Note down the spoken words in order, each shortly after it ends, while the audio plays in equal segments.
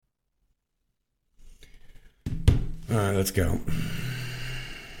All right, let's go.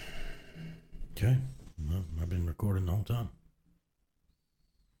 Okay. Well, I've been recording the whole time.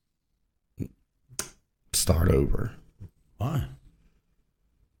 Start over. Why?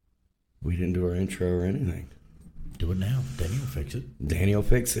 We didn't do our intro or anything. Do it now. Danny will fix it. Danny will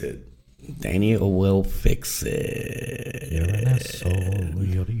fix it. Daniel will fix it. You're an asshole.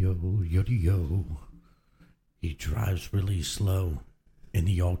 Yo-de-yo, yo-de-yo. He drives really slow in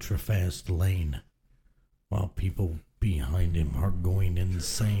the ultra-fast lane while people behind him are going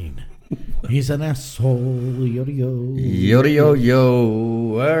insane. He's an asshole. Yo-de-yo.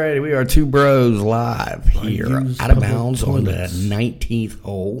 Yo-de-yo-yo. All right, we are two bros live here out of bounds on the 19th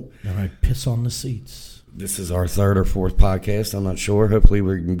hole. And I piss on the seats. This is our third or fourth podcast. I'm not sure. Hopefully,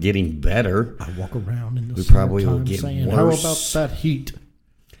 we're getting better. I walk around in the We probably will summertime get saying, worse. how about that heat?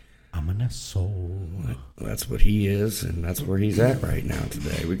 I'm an asshole. That's what he is, and that's where he's at right now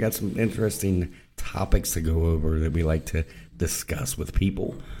today. We got some interesting topics to go over that we like to discuss with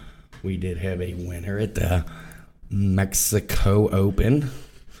people. We did have a winner at the Mexico Open.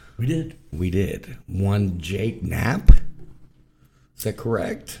 We did. One Jake Knapp. Is that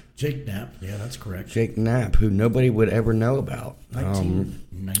correct? Jake Knapp. Yeah, that's correct. Jake Knapp, who nobody would ever know about.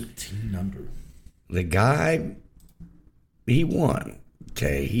 19 under. The guy, he won.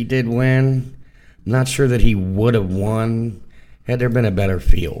 Okay, he did win. I'm not sure that he would have won had there been a better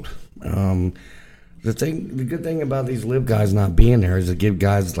field. The good thing about these live guys not being there is to give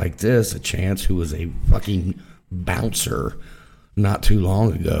guys like this a chance who was a fucking bouncer not too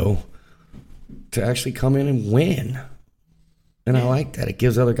long ago to actually come in and win. And I like that. It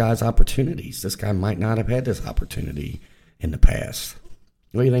gives other guys opportunities. This guy might not have had this opportunity in the past.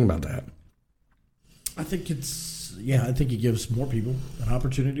 What do you think about that? I think it gives more people an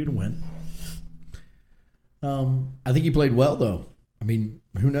opportunity to win. I think he played well, though. I mean,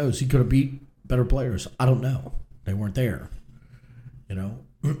 who knows? He could have beat better players. I don't know. They weren't there. You know?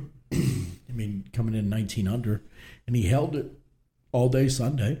 I mean, coming in 19 under, and he held it all day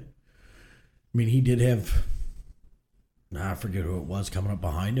Sunday. I mean, he did have, I forget who it was, coming up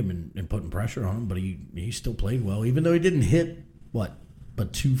behind him and putting pressure on him, but he still played well, even though he didn't hit,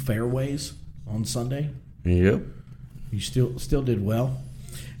 but 2 fairways on Sunday. Yep. He still did well.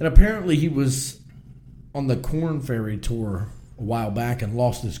 And apparently he was on the Corn Ferry Tour a while back and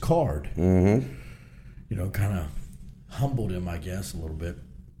lost his card. Mm-hmm. You know, kind of humbled him, I guess, a little bit.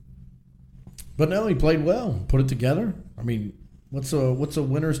 But no, he played well, put it together. I mean, what's a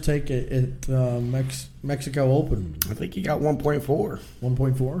winner's take at Mexico Open? I think he got 1.4.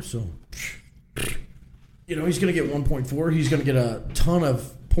 1.4, so you know, he's going to get 1.4. He's going to get a ton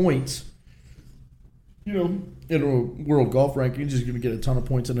of points. You know, in a world golf rankings, he's going to get a ton of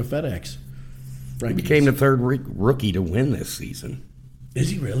points in the FedEx rankings. He became the third rookie to win this season.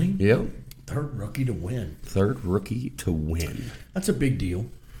 Is he really? Yep. Third rookie to win. Third rookie to win. That's a big deal.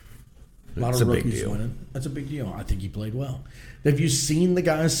 A lot of rookies winning. That's a big deal. I think he played well. Have you seen the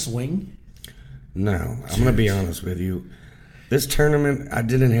guys swing? No. I'm going to be honest with you. This tournament, I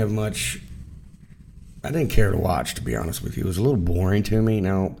didn't have much. I didn't care to watch, to be honest with you. It was a little boring to me.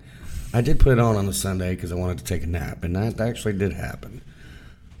 Now, I did put it on a Sunday because I wanted to take a nap, and that actually did happen.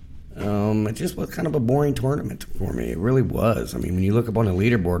 It just was kind of a boring tournament for me. It really was. I mean, when you look up on the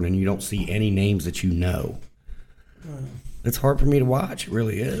leaderboard and you don't see any names that you know, it's hard for me to watch. It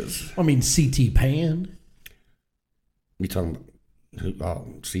really is. I mean, C.T. Pan. You talking about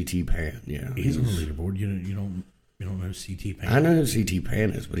C.T. Pan? Yeah, He's on the leaderboard. You don't know C.T. Pan. I know who C.T.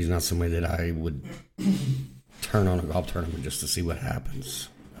 Pan is, but he's not somebody that I would turn on a golf tournament just to see what happens.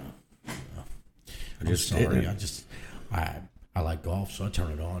 I'm sorry. I like golf, so I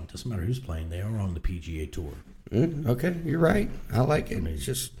turn it on. It doesn't matter who's playing. They are on the PGA Tour. Okay, you're right. I like it. It's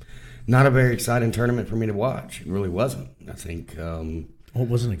just not a very exciting tournament for me to watch. It really wasn't. I think. Well, it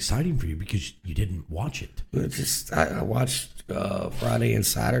wasn't exciting for you because you didn't watch it. It's just I watched Friday and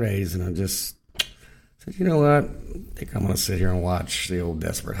Saturdays, and I just said, you know what? I think I'm going to sit here and watch the old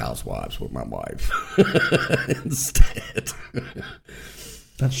Desperate Housewives with my wife instead.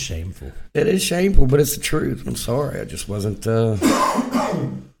 That's shameful. It is shameful, but it's the truth. I'm sorry. I just wasn't into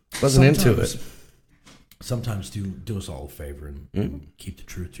it. Sometimes do us all a favor and keep the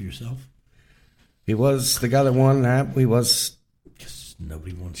truth to yourself. He was the guy that won that. He was because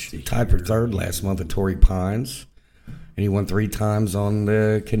nobody wants to tied for third last month at Torrey Pines, and he won 3 times on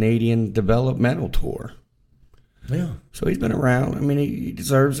the Canadian Developmental Tour. Yeah. So he's been around. I mean, he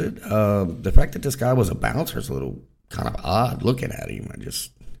deserves it. The fact that this guy was a bouncer is a little kind of odd looking at him. I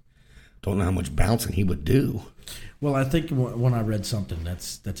just don't know how much bouncing he would do. Well, I think when I read something,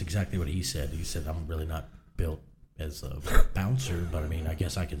 that's exactly what he said. He said, I'm really not built as a bouncer, but I mean, I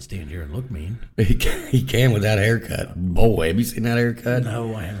guess I can stand here and look mean. He can with that haircut. Boy, have you seen that haircut?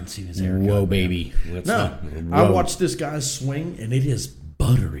 No, I haven't seen his haircut. Whoa, baby. No, I watched this guy swing, and it is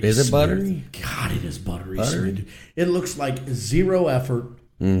buttery. Is it smooth. buttery? God, it is buttery. Smooth. It looks like zero effort,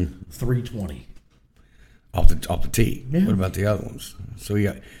 320. Off the tee. Yeah. What about the other ones? So he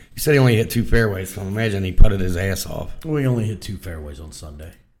said he only hit 2 fairways, so I imagine he putted his ass off. Well, he only hit 2 fairways on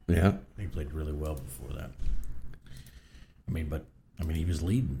Sunday. Yeah. He played really well before that. I mean, he was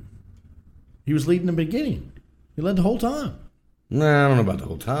leading. He was leading in the beginning. He led the whole time. Nah, I don't know about the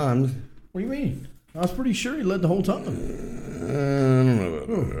whole time. What do you mean? I was pretty sure he led the whole time. I don't know about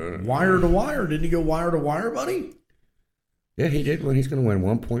that. Wire to wire. Didn't he go wire to wire, buddy? Yeah, he did. Well, he's going to win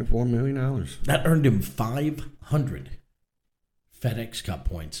 $1.4 million. That earned him 500 FedEx Cup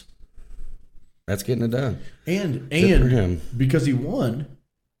points. That's getting it done. And Good for him. because he won,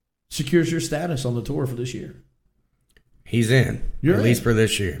 secures your status on the tour for this year. He's in. You're at least in. for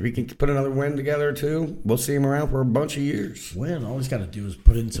this year. If he can put another win together or two, we'll see him around for a bunch of years. Win. All he's got to do is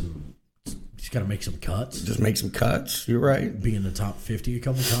put in some. He's got to make some cuts. Just make some cuts. You're right. Be in the top 50 a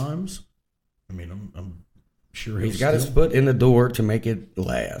couple times. I mean, I'm sure He's got his foot in the door to make it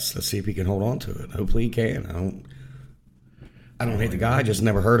last. Let's see if he can hold on to it. Hopefully he can. I don't hate the guy. I just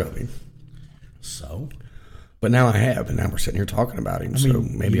never heard of him. So? But now I have, and now we're sitting here talking about him. So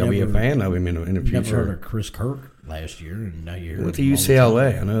maybe I'll be a fan of him in the You future. never heard of Chris Kirk last year, and now you're Went to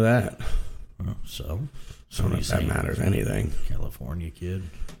UCLA. I know that. So I don't know if that matters anything. California kid.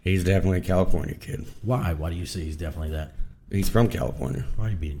 He's definitely a California kid. Why? Why do you say he's definitely that? He's from California. Why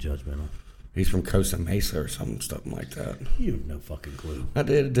are you being judgmental? He's from Costa Mesa or something like that. You have no fucking clue. I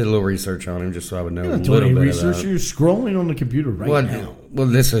did a little research on him just so I would know You're a not doing little any bit research. about it. You're scrolling on the computer now. Well,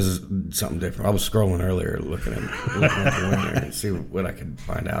 this is something different. I was scrolling earlier, looking at the winner and see what I could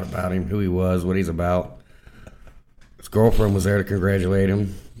find out about him, who he was, what he's about. His girlfriend was there to congratulate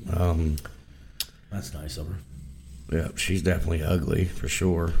him. That's nice of her. Yeah, she's definitely ugly for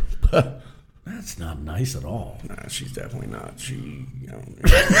sure. That's not nice at all. Nah, she's definitely not.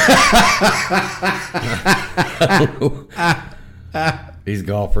 These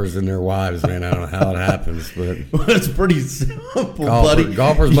golfers and their wives, man, I don't know how it happens, but Well, it's pretty simple, buddy.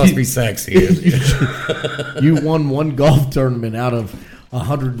 golfers must be sexy. You won one golf tournament out of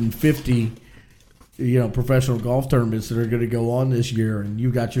 150, professional golf tournaments that are going to go on this year, and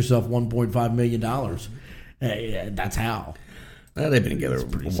you got yourself $1.5 million. Hey, that's how. They've been together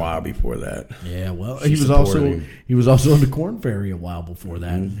a while before that. Yeah, well, She he was supported also on the Corn Ferry a while before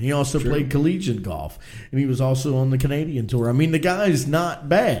that. Mm-hmm. He also played collegiate golf, and he was also on the Canadian tour. I mean, the guy's not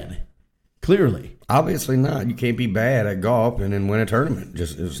bad. Clearly, Obviously not. You can't be bad at golf and then win a tournament.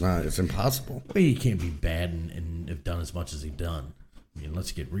 It's impossible. well, he can't be bad and have done as much as he's done. I mean,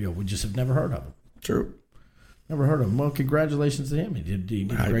 let's get real. We just have never heard of him. True. Never heard of him. Well, congratulations to him. He did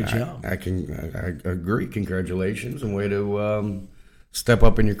a great job. I agree. Congratulations and way to step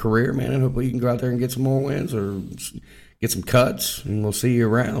up in your career, man. And hopefully you can go out there and get some more wins or get some cuts, and we'll see you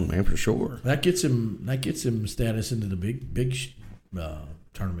around, man, for sure. That gets him status into the big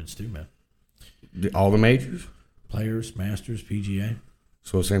tournaments too, man. All the majors. Players, Masters, PGA.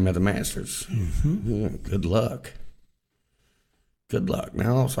 So same at the Masters. Mm-hmm. Yeah, good luck. Good luck.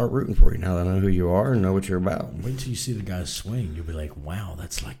 Now I'll start rooting for you now that I know who you are and know what you're about. Wait till you see the guy swing. You'll be like, wow,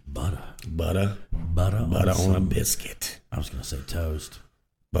 that's like butter. Butter Butter on a biscuit. I was going to say toast.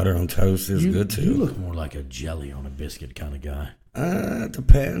 Butter on toast is good too. You look more like a jelly on a biscuit kind of guy. It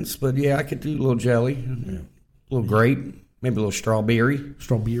depends, but yeah, I could do a little jelly, a little grape, maybe a little strawberry.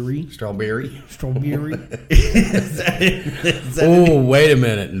 Strawberry. Oh, wait a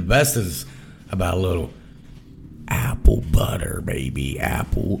minute. The best is about a little apple butter, baby.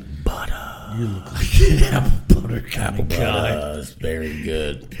 Apple butter. You look like an apple butter kind Apple of guy. butter is very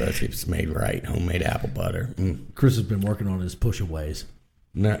good, especially if it's made right. Homemade apple butter. Chris has been working on his push-aways.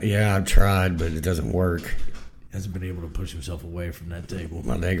 No, yeah, I've tried, but it doesn't work. Hasn't been able to push himself away from that table.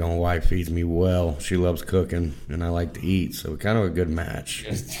 My daggone wife feeds me well. She loves cooking, and I like to eat, so kind of a good match.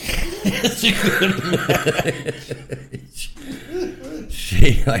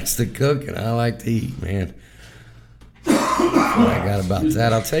 She likes to cook, and I like to eat, man. What I got about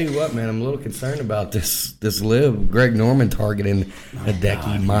that. I'll tell you what, man. I'm a little concerned about this live. Greg Norman targeting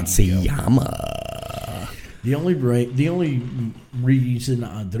Hideki Matsuyama. The only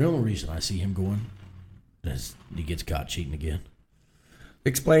reason I see him going is he gets caught cheating again.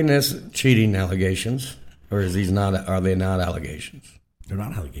 Explain this cheating allegations, or is these not? Are they not allegations? They're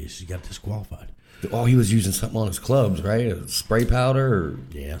not allegations. He got disqualified. Oh, he was using something on his clubs, right? A spray powder, or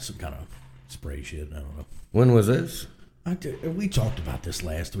Yeah, some kind of spray shit. I don't know. when was this? We talked about this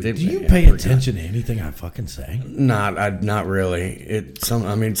last week. Did Do we? you Yeah, pay I forgot. attention to anything I fucking say? Not really.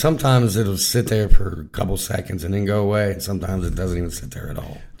 Sometimes it'll sit there for a couple seconds and then go away, and sometimes it doesn't even sit there at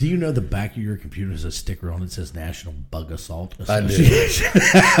all. Do you know the back of your computer has a sticker on it that says National Bug Assault I do. Association?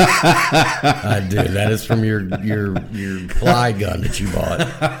 I do. That is from your fly gun that you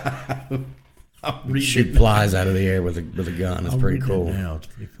bought. You shoot flies out of the air with a gun. It's pretty cool. Now it's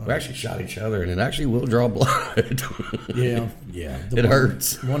pretty fun. We actually shot each other, and it actually will draw blood. Yeah. It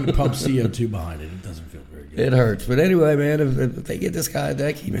hurts. The one that pumps CO2 behind it. It doesn't feel very good. It hurts. But anyway, man, if they get this guy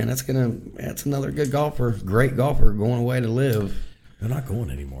Hideki, man, that's another good golfer, great golfer going away to live. They're not going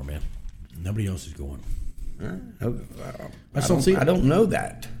anymore, man. Nobody else is going. I don't know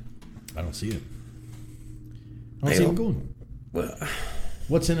that. I don't see it. I don't see him going. Well,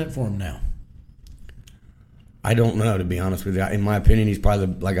 What's in it for him now? I don't know, to be honest with you. In my opinion, he's probably,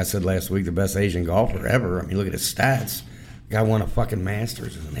 like I said last week, the best Asian golfer ever. I mean, look at his stats. The guy won a fucking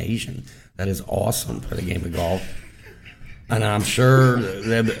Masters as an Asian. That is awesome for the game of golf. And I'm sure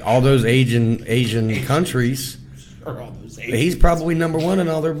that all those Asian countries, he's probably number one in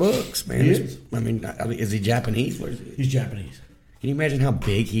all their books, man. He is. I mean, is he Japanese? Where is he? He's Japanese. Can you imagine how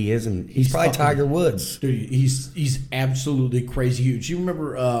big he is? And he's probably fucking- Tiger Woods. Dude, he's absolutely crazy huge. You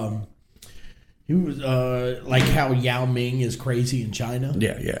remember he was like how Yao Ming is crazy in China?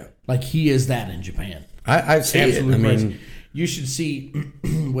 Yeah. Like he is that in Japan. I've seen it. I Crazy. mean, You should see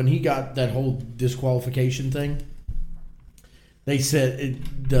when he got that whole disqualification thing. They said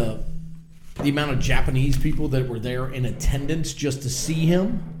the amount of Japanese people that were there in attendance just to see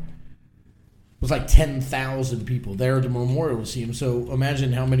him was like 10,000 people there at the memorial to see him. So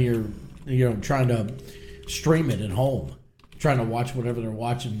imagine how many are trying to stream it at home, trying to watch whatever they're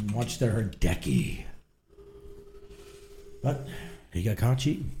watching, watch their Hideki. But he got caught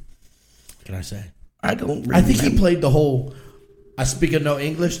cheating. What can I say? I don't remember. I think he played the whole I speak no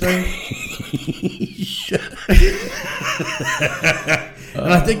English thing.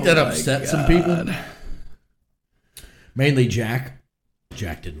 And I think that upset some people. Mainly Jack.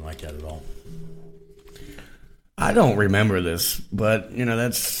 Jack didn't like that at all. I don't remember this, but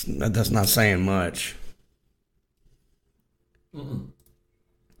that's not saying much.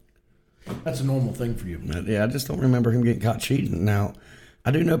 That's a normal thing for you. Yeah, I just don't remember him getting caught cheating. Now, I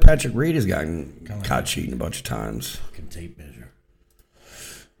do know Patrick Reed has gotten caught cheating a bunch of times. Fucking tape measure.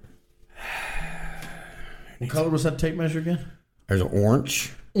 What color was that tape measure again? There's an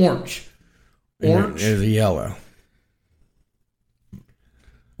orange. Orange. And Orange. there's a yellow.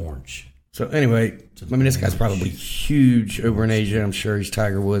 Orange. So anyway, I mean, this guy's probably huge over in Asia. I'm sure he's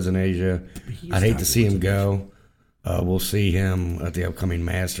Tiger Woods in Asia. I'd hate to see him go. We'll see him at the upcoming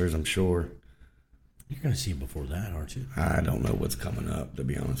Masters, I'm sure. You're going to see him before that, aren't you? I don't know what's coming up, to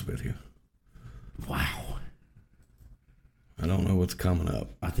be honest with you. Wow. I don't know what's coming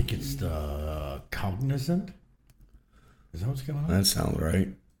up. I think it's the Cognizant. Is that what's going on? That sounds right.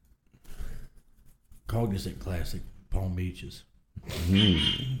 Cognizant Classic, Palm Beaches. I'll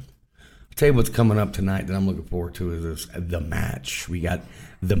tell you what's coming up tonight that I'm looking forward to is the match. We got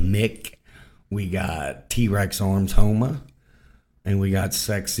the Mick, we got T-Rex Arms Homa, and we got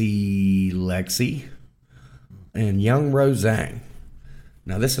Sexy Lexi and Young Rozang.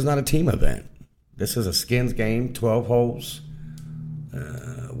 Now, this is not a team event. This is a skins game, 12 holes.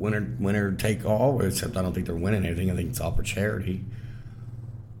 Winner take all, except I don't think they're winning anything. I think it's all for charity.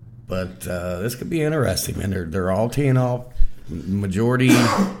 But this could be interesting, man. They're all teeing off. Majority,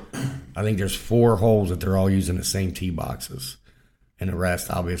 I think there's 4 holes that they're all using the same tee boxes, and the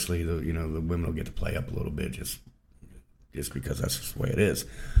rest, obviously, the women will get to play up a little bit just because that's just the way it is.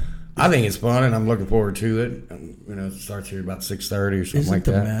 I think it's fun, and I'm looking forward to it. It starts here about 6:30 or something like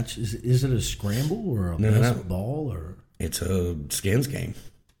that. Match? Is it a scramble or a No. ball or? It's a skins game.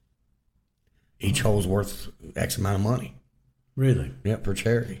 Each hole's worth X amount of money. Really? Yep, for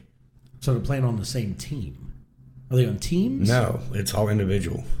charity. So they're playing on the same team. Are they on teams? No, it's all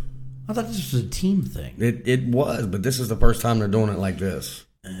individual. I thought this was a team thing. It was, but this is the first time they're doing it like this.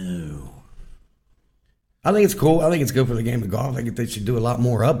 Oh. I think it's cool. I think it's good for the game of golf. I think they should do a lot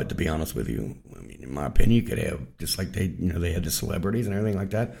more of it, to be honest with you. I mean, in my opinion, you could have, just like they had the celebrities and everything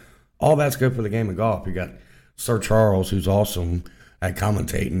like that. All that's good for the game of golf. You got Sir Charles, who's awesome at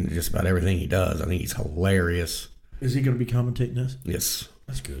commentating just about everything he does. I think he's hilarious. Is he going to be commentating this? Yes.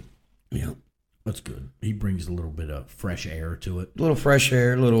 That's good. Yeah. That's good. He brings a little bit of fresh air to it. A little fresh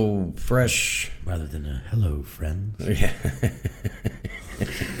air, a little fresh. Rather than a hello, friends. Yeah.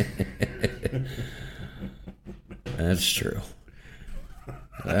 That's true.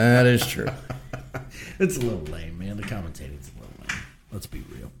 That is true. It's a little lame, man. The commentating's a little lame. Let's be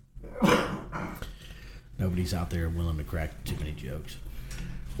real. Nobody's out there willing to crack too many jokes.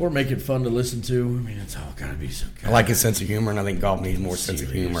 Or make it fun to listen to. I mean, it's all got to be so good. I like his sense of humor, and I think golf needs more sense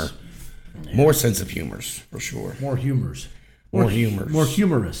of humor. Yeah. More sense of humors, for sure. More humors. More humors. More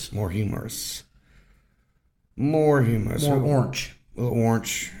humorous. More humorous. More humorous. More orange. A little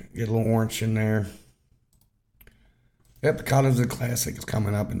orange. Get a little orange in there. Yep, the Cottonwood Classic is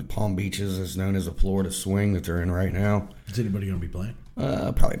coming up in the Palm Beaches. It's known as a Florida swing that they're in right now. Is anybody going to be playing?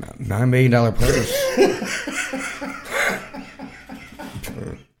 Probably not. $9 million purse.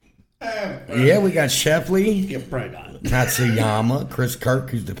 Yeah, we got Scheffler. Yeah, probably not. Matsuyama. Chris Kirk,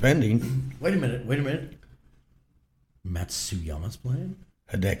 who's defending. Wait a minute. Matsuyama's playing?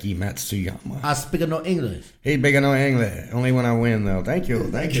 Hideki Matsuyama. I speak no English. He's big on English. Only when I win, though. Thank you.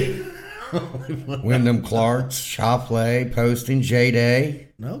 Wyndham Clark, Schauffele, Poston, J-Day.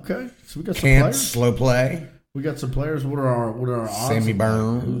 Okay, so we got some Kent, players. slow play. We got some players. What are our odds? Sammy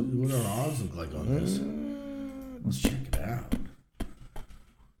Burns. What are our odds look like on this? Let's check it out.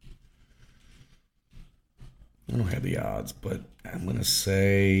 I don't have the odds, but I'm going to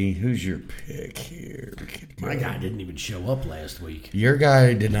say, who's your pick here? My guy didn't even show up last week. Your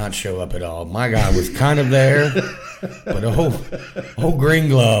guy did not show up at all. My guy was kind of there, but old Green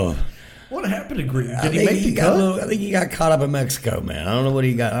Glove. What happened to Green? Did he make the cut? I think he got caught up in Mexico, man. I don't know what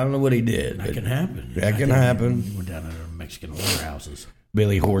he got. I don't know what he did. That can happen. That can happen. He went down to the Mexican warehouses.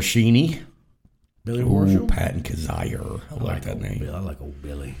 Billy Horschini. Billy Horschel? Patton Kazire. I like that name. I like old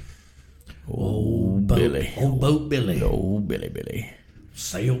Billy. Old Billy. Old Boat Billy. Old Billy.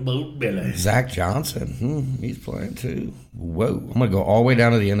 Sailboat Billy. Zach Johnson. He's playing too. Whoa. I'm going to go all the way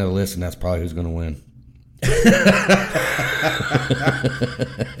down to the end of the list, and that's probably who's going to win.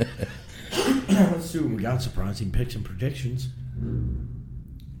 Let's see what we got. Surprising picks and predictions.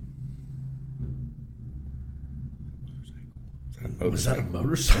 Was that a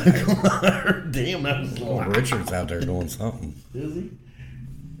motorcycle? Damn, that was loud. Richard's out there doing something. Is he?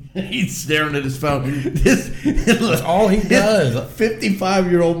 He's staring at his phone. That's all he does.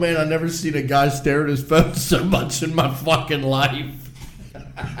 55-year-old man. I've never seen a guy stare at his phone so much in my fucking life.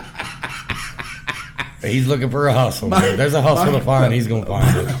 He's looking for a hustle. There's a hustle to find. He's going to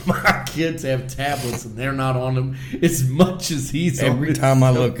find it. My kids have tablets and they're not on them as much as he's on. Every time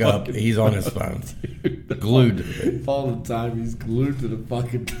I look up, he's on his phone. Glued to it. All the time, he's glued to the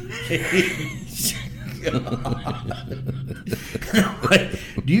fucking page.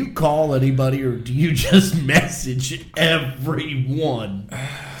 Do you call anybody or do you just message everyone?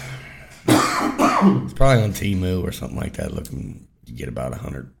 It's probably on Temu or something like that. Looking, you get about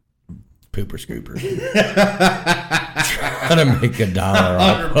 100 pooper scoopers. Trying to make $1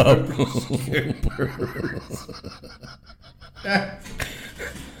 off of.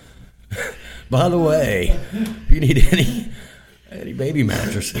 By the way, if you need any baby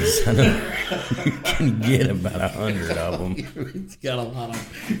mattresses, I know you can get about 100 of them. He's got a lot of.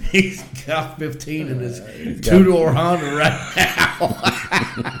 He's got 15 in his two-door Honda right now.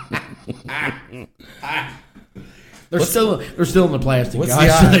 They're still in the plastic,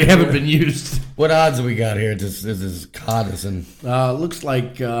 guys. So they haven't been used. What odds have we got here? This is Coddison. Looks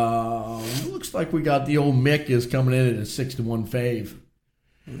like we got the old Mick is coming in at a 6-1 fave.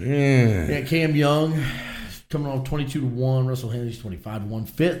 Yeah, Cam Young coming off 22-1. Russell Henley's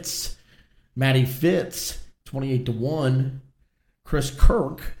 25-1. Matty Fitz 28-1. Chris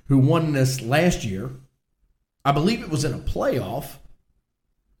Kirk, who won this last year, I believe it was in a playoff,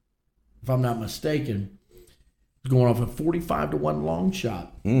 if I'm not mistaken. Going off a 45-1 long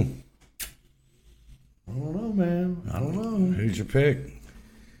shot. I don't know, man. I don't know. Who's your pick?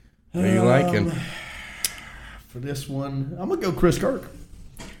 Who you liking? For this one, I'm going to go Chris Kirk.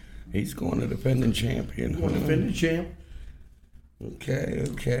 He's going to defending champion. Defending champ. Okay.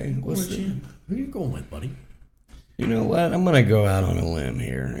 Who are you going with, buddy? You know what? I'm going to go out on a limb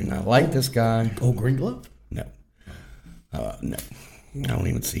here. And I like this guy. Oh, Green Glove? No. No. I don't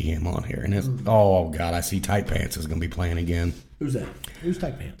even see him on here. And oh, God, I see Tight Pants is going to be playing again. Who's that? Who's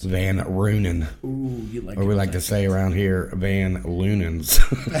Tight Pants? Van Runen. Ooh, you like or we like to say around here, Van Lunens.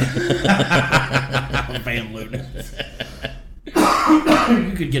 Van Lunens.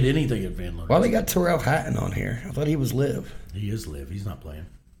 You could get anything at Van Lunens. Well, they got Terrell Hatton on here. I thought he was live. He is live. He's not playing.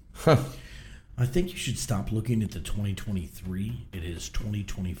 Huh. I think you should stop looking at the 2023. It is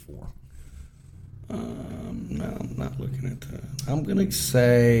 2024. No, I'm not looking at that. I'm going to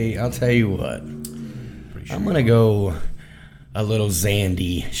say, I'll tell you what. Sure I'm going to go a little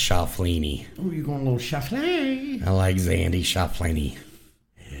Zandy Schauffele. Oh, you're going a little Schauffele. I like Zandy Schauffele.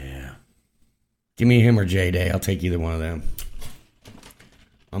 Yeah. Give me him or J-Day. I'll take either one of them.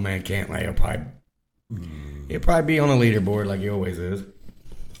 My man Cantlay will probably be on a leaderboard like he always is.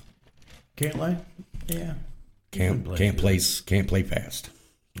 Cantlay? Yeah. Can't play fast.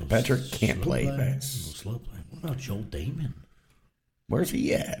 Patrick can't play fast. Slow play. What about Joel Damon? Where's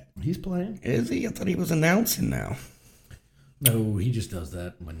he at? He's playing. Is he? I thought he was announcing now. No, he just does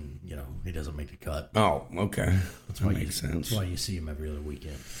that when, he doesn't make the cut. Oh, okay. That makes sense. That's why you see him every other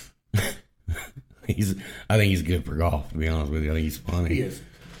weekend. I think he's good for golf, to be honest with you. I think he's funny. He is.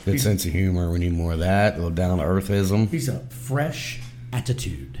 Good sense of humor. We need more of that. A little down-to-earthism. He's a fresh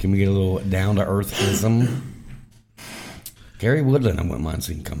attitude. Can we get a little down-to-earthism? Gary Woodland, I wouldn't mind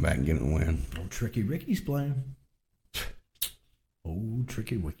seeing him come back and get a win. Oh, Tricky Ricky's playing. Oh,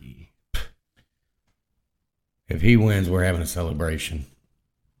 Tricky Ricky. If he wins, we're having a celebration.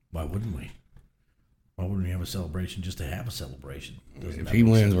 Why wouldn't we? Why wouldn't we have a celebration just to have a celebration? If he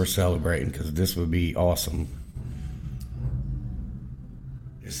wins, we're celebrating because this would be awesome.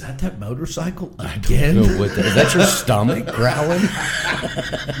 Is that motorcycle again? Is that your stomach growling?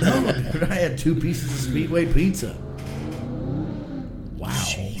 No, dude, I had 2 pieces of Speedway pizza. Wow.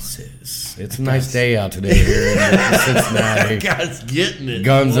 Jesus. It's a nice day out today here in Cincinnati. Guy's getting it.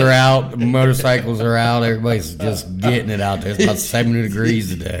 Guns are out. Motorcycles are out. Everybody's just getting it out there. It's about 70 degrees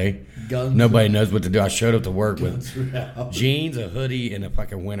today. Nobody knows what to do. I showed up to work with jeans, a hoodie, and a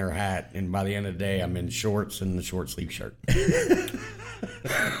fucking winter hat. And by the end of the day, I'm in shorts and a short sleeve shirt. And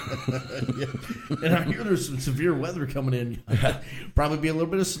I hear there's some severe weather coming in. Probably be a little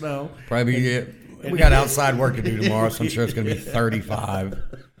bit of snow. We got outside work to do tomorrow, so I'm sure it's going to be 35.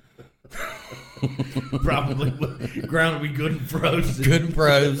 Probably ground will be good and frozen. Good and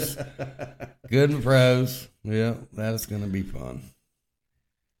froze. Good and froze. Yeah, that's going to be fun.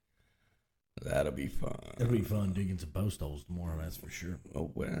 That'll be fun. It'll be fun digging some post holes tomorrow, that's for sure.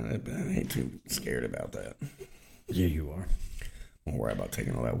 Oh, well, I ain't too scared about that. Yeah, you are. Don't worry about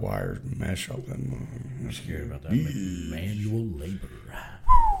taking all that wire mesh off that. I'm scared about that. Manual labor.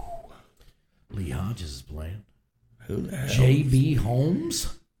 Lee Hodges is playing. Who the hell? J.B.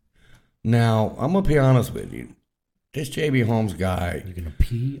 Holmes? Now, I'm going to be honest with you. This J.B. Holmes guy, You're going to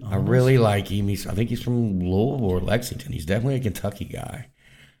pee on I really like him. I think he's from Louisville or Lexington. He's definitely a Kentucky guy.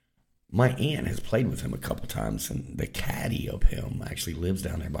 My aunt has played with him a couple times, and the caddy of him actually lives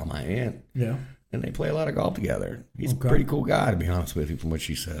down there by my aunt. Yeah. And they play a lot of golf together. He's a pretty cool guy, to be honest with you, from what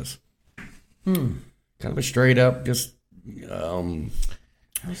she says. Kind of a straight up, just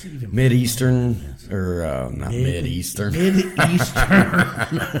Mid-Eastern, or not Mid-Eastern. Mid-Eastern.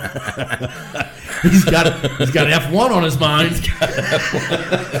 He's got F1 on his mind.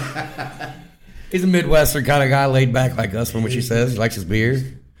 He's a Midwestern kind of guy, laid back like us, from what she says. He likes his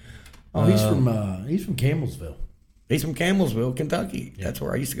beer. Oh, he's from Campbellsville. He's from Campbellsville, Kentucky. Yeah. That's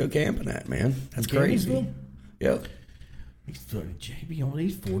where I used to go camping at, man. That's crazy. Yep. J.B. Holmes,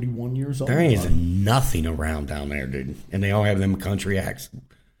 he's 41 years old. There ain't nothing around down there, dude. And they all have them country accents.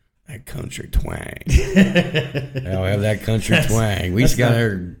 That country twang. They all have that country twang. We used to go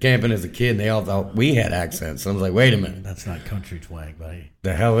there camping as a kid, and they all thought we had accents. So I was like, wait a minute. That's not country twang, buddy.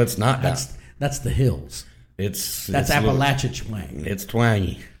 The hell, it's not. That's the hills. That's Appalachia twang. It's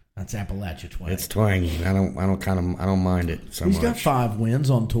twangy. That's Appalachia twang. It's twangy. I don't mind it so much. He's got 5 wins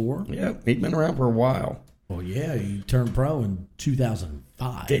on tour. Yep, he's been around for a while. Well, yeah, he turned pro in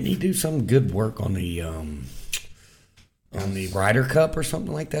 2005. Didn't he do some good work on the Ryder Cup or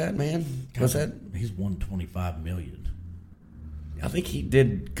something like that, man? Was that? He's won $25 million. I think he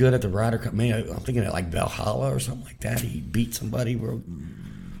did good at the Ryder Cup. Man, I'm thinking at like Valhalla or something like that. He beat somebody.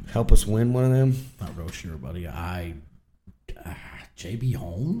 Help us win one of them. Not real sure, buddy. J.B.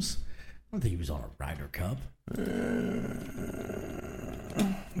 Holmes? I don't think he was on a Ryder Cup.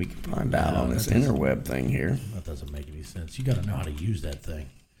 We can find out on this interweb thing here. That doesn't make any sense. You got to know how to use that thing.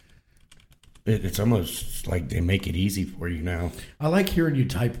 It's almost like they make it easy for you now. I like hearing you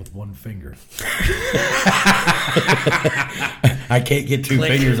type with one finger. I can't get 2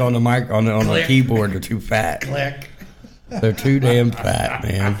 fingers on the mic on the keyboard. They're too fat. Click. They're too damn fat,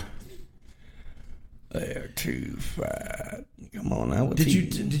 man. They're too fat. Come on now. Did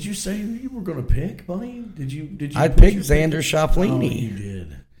you say who you were going to pick, buddy? Did you? I picked Xander Schauffele. Oh, you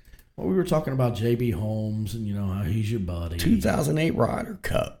did. Well, we were talking about J.B. Holmes and how he's your buddy. 2008 Ryder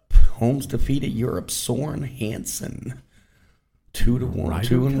Cup. Holmes defeated Europe's Soren Hansen 2-1,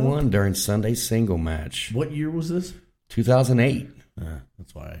 2-1 during Sunday's single match. What year was this? 2008.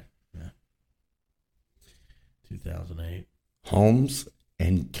 That's why. Yeah. 2008. Holmes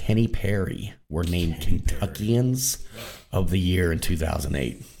and Kenny Perry were named Kentuckians of the year in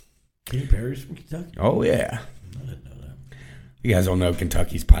 2008. Kenny Perry's from Kentucky? Oh, yeah. I didn't know that. You guys don't know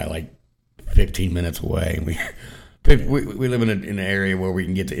Kentucky's probably like 15 minutes away. We live in an area where we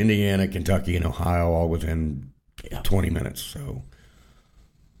can get to Indiana, Kentucky, and Ohio all within 20 minutes. So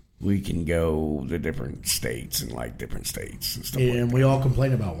we can go to different states and like different states and stuff And we all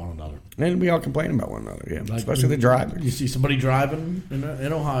complain about one another. And we all complain about one another, yeah. Like Especially the drivers. You see somebody driving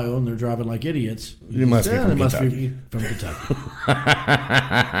in Ohio and they're driving like idiots. They must be from Kentucky. Be from Kentucky.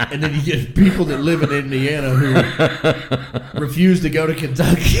 And then you get people that live in Indiana who refuse to go to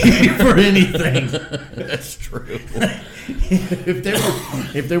Kentucky for anything. That's true.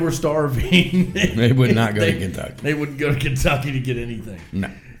 If they were starving, they would not go to Kentucky. They wouldn't go to Kentucky to get anything.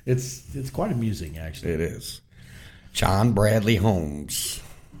 No. It's quite amusing, actually. It is. John Bradley Holmes.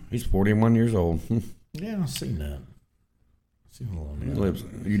 He's 41 years old. Yeah, I've seen that. He lives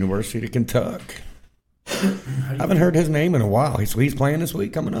at the University of Kentucky. I haven't heard his name in a while. He's playing this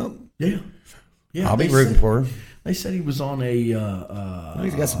week coming up. Yeah. I'll be rooting for him. They said he was on a...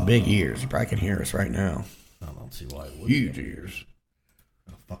 he's got some big ears. He probably can hear us right now. I don't see why it would. Huge ears.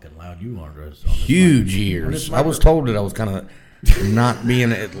 How fucking loud you are. Huge ears. I was told that I was kind of... not being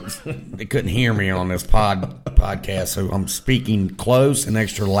they couldn't hear me on this podcast, so I'm speaking close and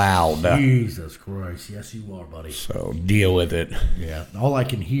extra loud. Jesus Christ, yes you are, buddy. So deal with it. Yeah, all I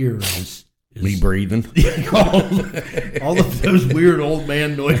can hear is me breathing. all of those weird old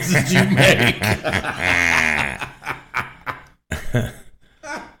man noises you make.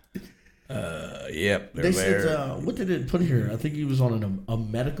 Yep, they said, what did it put here? I think he was on a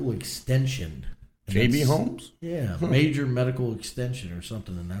medical extension. J.B. Holmes? Yeah, major medical extension or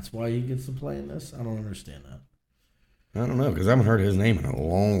something, and that's why he gets to play in this? I don't understand that. I don't know, because I haven't heard his name in a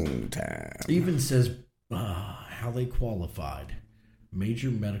long time. It even says how they qualified. Major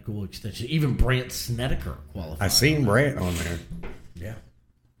medical extension. Even Brandt Snedeker qualified. I seen Brandt on there. Yeah.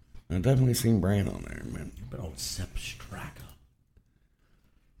 I definitely seen Brandt on there, man. But old Sepp Straka.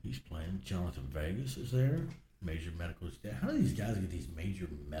 He's playing. Jonathan Vegas is there. Major medical extension. How do these guys get these major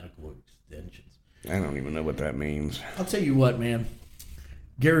medical extensions? I don't even know what that means. I'll tell you what, man.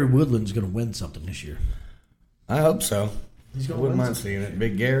 Gary Woodland's going to win something this year. I hope so. He's going to win mind seeing it.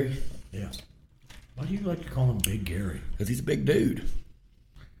 Big Gary? Yeah. Why do you like to call him Big Gary? Because he's a big dude.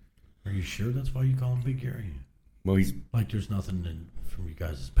 Are you sure that's why you call him Big Gary? Well, he's... like there's nothing from you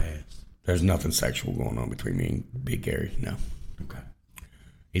guys' past. There's nothing sexual going on between me and Big Gary, no. Okay.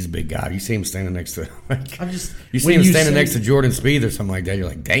 He's a big guy. You see him standing next to... you see him standing next to Jordan Spieth or something like that, you're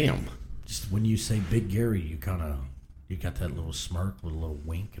like, damn. Just when you say Big Gary, you got that little smirk with a little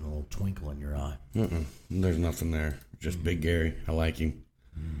wink and a little twinkle in your eye. There's nothing there. Just Big Gary. I like him.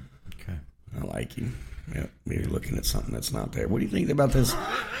 Okay. I like him. Yep. Maybe looking at something that's not there. What do you think about this?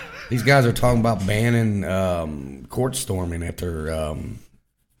 These guys are talking about banning court storming after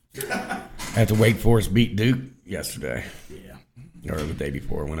Wake Forest beat Duke yesterday. Yeah. Or the day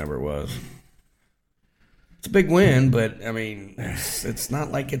before, whenever it was. It's a big win, but, I mean, it's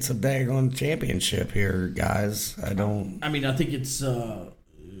not like it's a daggone championship here, guys. I think it's, they're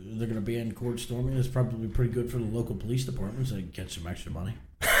going to ban court storming. It's probably pretty good for the local police departments. They can get some extra money.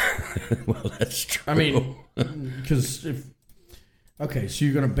 Well, that's true. I mean, because so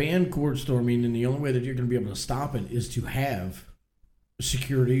you're going to ban court storming, and the only way that you're going to be able to stop it is to have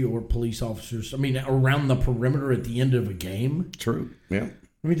security or police officers, around the perimeter at the end of a game. True, yeah.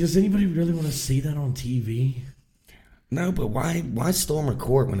 Does anybody really want to see that on TV? No, but why storm a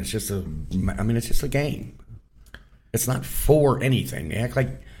court when it's just a game? It's not for anything. They act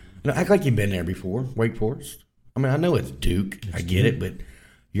like you've been there before, Wake Forest. I know it's Duke. I get it, but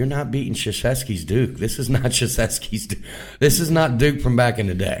you're not beating Krzyzewski's Duke. This is not Krzyzewski's Duke. This is not Duke from back in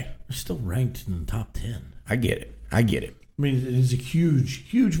the day. They're still ranked in the top 10. I get it. It is a huge,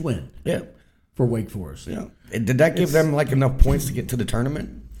 huge win. Yeah. For Wake Forest. Yeah. Did that give them enough points to get to the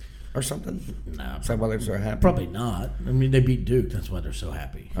tournament or something? No. Is that why they're so happy? Probably not. They beat Duke. That's why they're so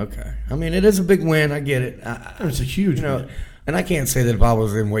happy. Okay. It is a big win. I get it. It's a huge win. And I can't say that if I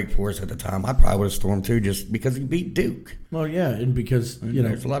was in Wake Forest at the time, I probably would have stormed too, just because he beat Duke. Well, yeah, and because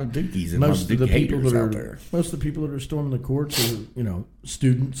there's a lot of Dukies and most of the people that out there. Most of the people that are storming the courts are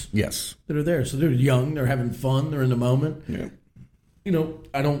students. Yes. That are there, so they're young, they're having fun, they're in the moment. Yeah.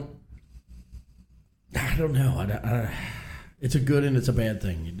 I don't know. It's a good and it's a bad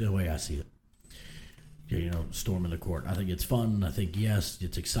thing the way I see it. Storming the court. I think it's fun. I think yes,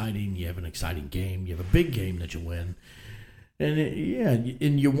 it's exciting. You have an exciting game. You have a big game that you win. And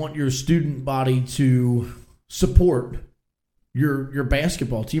and you want your student body to support your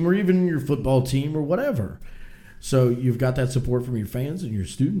basketball team or even your football team or whatever. So you've got that support from your fans and your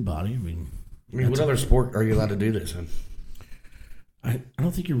student body. What other sport are you allowed to do this in? I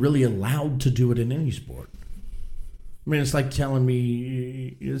don't think you're really allowed to do it in any sport. It's like telling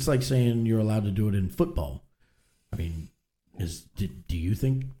me, it's like saying you're allowed to do it in football. Do you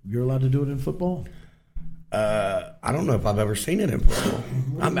think you're allowed to do it in football? I don't know if I've ever seen it in football.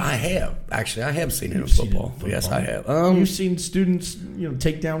 I have. Actually, I have seen it in football. Yes, I have. You've seen students,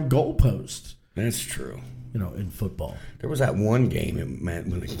 take down goalposts. That's true. In football. There was that one game,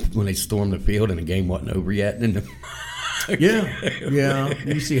 when they stormed the field and the game wasn't over yet. And yeah.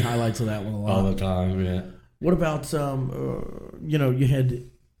 You see highlights of that one a lot. all the time, yeah. What about, you had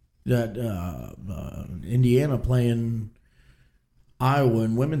that Indiana playing Iowa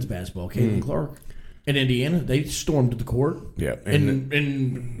in women's basketball, Caitlin Clark. In Indiana, they stormed the court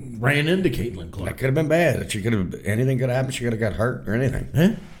and ran into Caitlin Clark. That could have been bad. Anything could have happened. She could have got hurt or anything.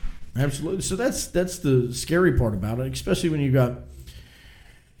 Yeah, absolutely. So that's the scary part about it, especially when you got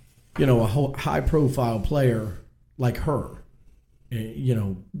a high profile player like her.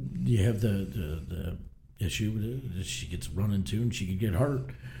 You have the issue that she gets run into and she could get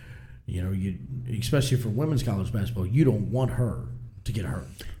hurt. You especially for women's college basketball, you don't want her to get hurt.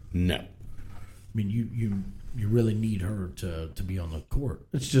 No. I mean, you really need her to be on the court.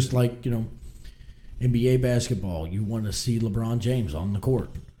 It's just like, NBA basketball. You want to see LeBron James on the court.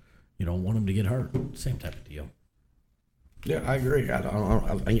 You don't want him to get hurt. Same type of deal. Yeah, I agree. I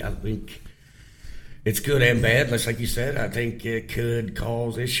think it's good and bad. Just like you said, I think it could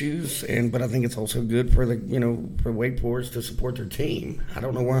cause issues, but I think it's also good for for Wake Forest to support their team. I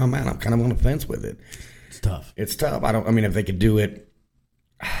don't know where I'm at. I'm kind of on the fence with it. It's tough. It's tough. If they could do it,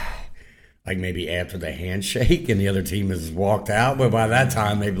 like maybe after the handshake and the other team has walked out, but by that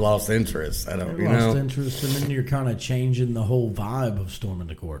time they've lost interest. Lost interest, and then you're kind of changing the whole vibe of storming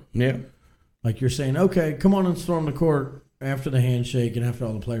the court. Yeah. Like you're saying, okay, come on and storm the court after the handshake and after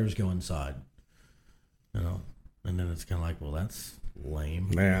all the players go inside. And then it's kind of like, well, that's lame.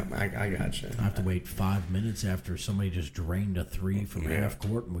 Yeah, I got you. I have to wait 5 minutes after somebody just drained a three from half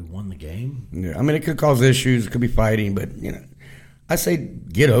court and we won the game. Yeah, it could cause issues. It could be fighting, but, I say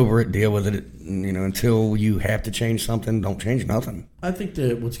get over it, deal with it, until you have to change something, don't change nothing. I think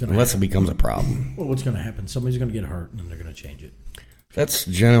that what's going to Unless it becomes a problem. Well, what's going to happen? Somebody's going to get hurt and then they're going to change it. That's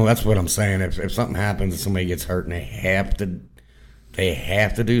what I'm saying. If something happens and somebody gets hurt and they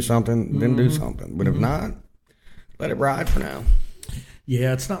have to do something, then do something. But if not, let it ride for now.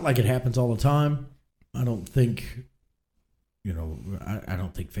 Yeah, it's not like it happens all the time. I don't think, I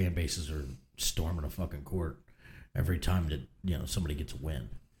don't think fan bases are storming a fucking court every time that, somebody gets a win.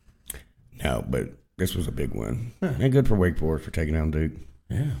 No, but this was a big win. And good for Wake Forest for taking down Duke.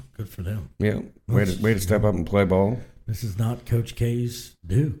 Yeah, good for them. Yeah, way to step up and play ball. This is not Coach K's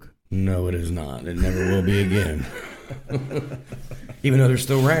Duke. No, it is not. It never will be again. Even though they're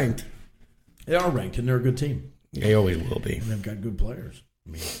still ranked. They are ranked, and they're a good team. They always will be. And they've got good players.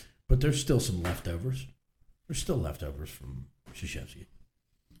 But there's still some leftovers. There's still leftovers from Krzyzewski.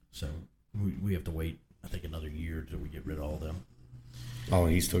 So we have to wait, I think, another year till we get rid of all of them. Oh,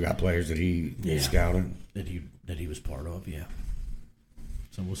 and he's still got players that he scouted? That he was part of, yeah.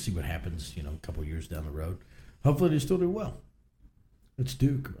 So we'll see what happens, a couple years down the road. Hopefully they still do well. It's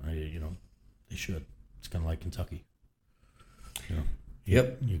Duke. They should. It's kind of like Kentucky.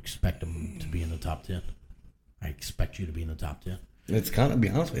 Yep. You expect them to be in the top 10. I expect you to be in the top 10. It's kind of, to be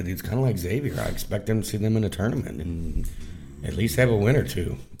honest with you, it's kind of like Xavier. I expect them to see them in a tournament and at least have a win or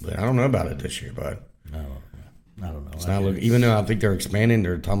two. But I don't know about it this year, bud. I don't know. It's not even though I think they're expanding,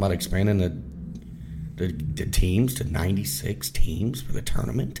 they're talking about expanding the teams to 96 teams for the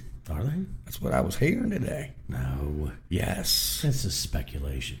tournament. Are they? That's what I was hearing today. No. Yes. This is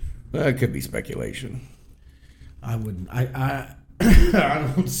speculation. Well, it could be speculation. I wouldn't. I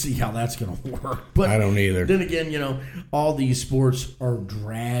don't see how that's going to work. But I don't either. Then again, all these sports are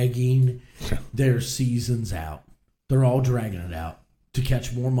dragging their seasons out. They're all dragging it out to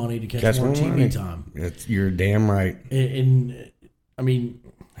catch more money, to catch more TV time. You're damn right. And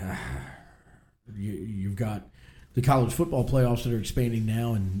you've got the college football playoffs that are expanding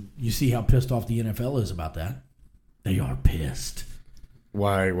now, and you see how pissed off the NFL is about that. They are pissed.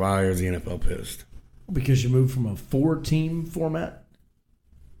 Why is the NFL pissed? Because you moved from a 4-team format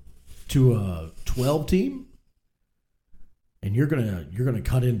to a 12-team, and you're gonna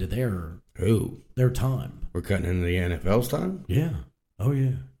cut into their time. We're cutting into the NFL's time? Yeah. Oh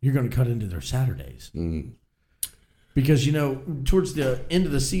yeah. You're gonna cut into their Saturdays. Because towards the end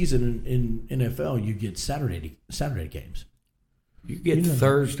of the season in NFL, you get Saturday games. You get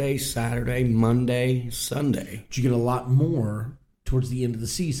Thursday, Saturday, Monday, Sunday. But you get a lot more towards the end of the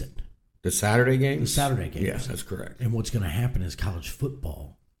season. The Saturday games? The Saturday games. Yes, that's correct. And what's going to happen is college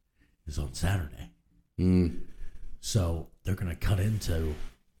football is on Saturday. So they're going to cut into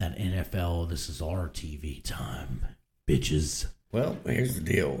that NFL, this is our TV time. Bitches. Well, here's the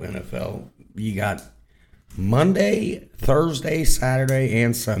deal, NFL. You got Monday, Thursday, Saturday,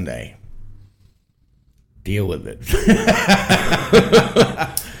 and Sunday. deal with it.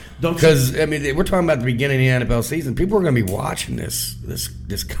 Because I mean, we're talking about the beginning of the NFL season. People are going to be watching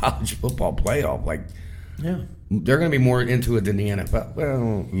this college football playoff. Like, yeah, they're going to be more into it than the NFL. Well, I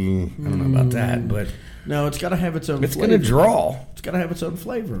don't know about that, but no, it's got to have its own. It's going to draw. It's got to have its own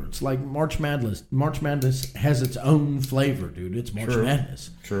flavor. It's like March Madness. March Madness has its own flavor, dude. It's March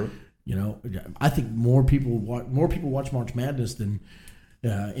Madness. True. You know, I think more people watch March Madness than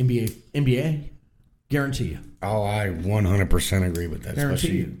NBA. Guarantee you. Oh, I 100% agree with that.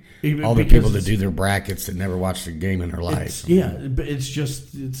 Guarantee you. All the people that do their brackets that never watched a game in their life. But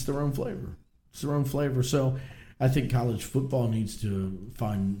it's their own flavor. It's their own flavor. So I think college football needs to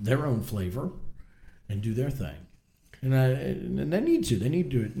find their own flavor and do their thing. And they need to. They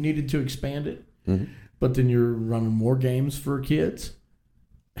needed to expand it. Mm-hmm. But then you're running more games for kids.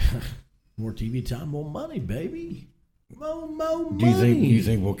 More TV time, more money, baby. More money. Do you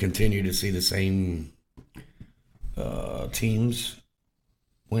think we'll continue to see the same teams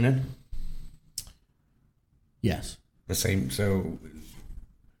winning? Yes. The same. So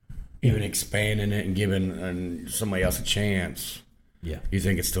even expanding it and giving somebody else a chance. Yeah. You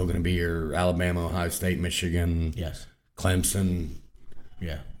think it's still going to be your Alabama, Ohio State, Michigan, yes, Clemson,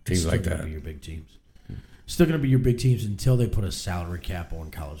 teams like that? Be your big teams. Still going to be your big teams until they put a salary cap on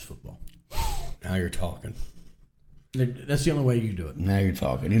college football. Now you're talking. That's the only way you do it. Now you're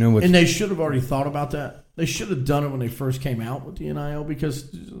talking. You know what? And they should have already thought about that. They should have done it when they first came out with the NIL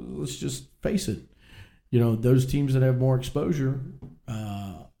because let's just face it. You know, those teams that have more exposure,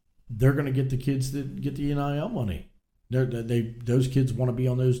 they're going to get the kids that get the NIL money. Those kids want to be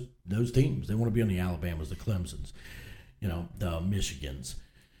on those teams. They want to be on the Alabamas, the Clemsons, you know, the Michigans.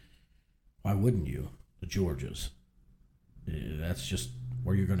 Why wouldn't you? The Georgias. That's just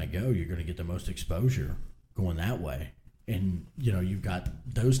where you're going to go. You're going to get the most exposure going that way. And, you know, you've got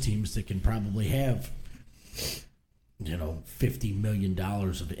those teams that can probably have, you know, $50 million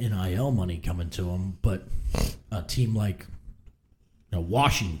of NIL money coming to them. But a team like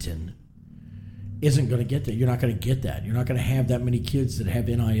Washington isn't going to get that. You're not going to get that. You're not going to have that many kids that have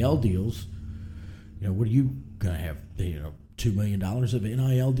NIL deals. You know, what are you going to have? $2 million of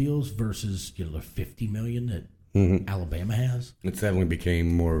NIL deals versus, the $50 million that Alabama has. It's definitely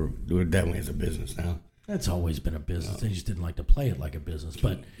became more. It definitely is a business now. That's always been a business. They just didn't like to play it like a business.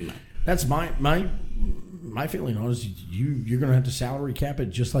 But that's my feeling on it is you're going to have to salary cap it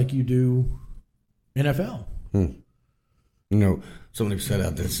just like you do NFL. You know, somebody said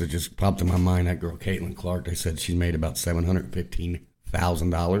out this, it just popped in my mind, that girl, Caitlin Clark, they said she made about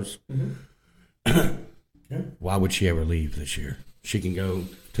 $715,000. Mm-hmm. Yeah. Why would she ever leave this year? She can go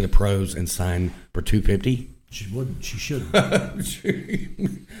to the pros and sign for $250. She wouldn't. She shouldn't.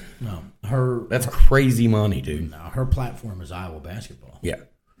 No, that's crazy money, dude. No, her platform is Iowa basketball. Yeah,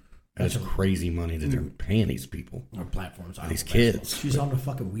 that's crazy money that they're paying these people. Her platform is Iowa these basketball. kids. She's on the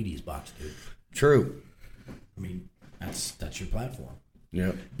fucking Wheaties box, dude. True. I mean, that's your platform.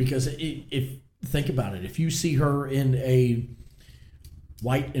 Yeah. Because if think about it, if you see her in a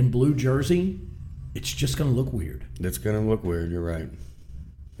white and blue jersey, it's just going to look weird. It's going to look weird. You're right.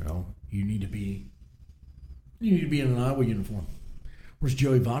 You need to be in an Iowa uniform. Where's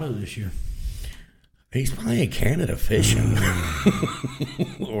Joey Votto this year? He's probably in Canada fishing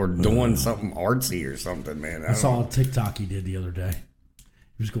or doing something artsy or something, man. I saw a TikTok he did the other day.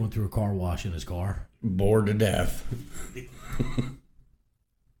 He was going through a car wash in his car. Bored to death. And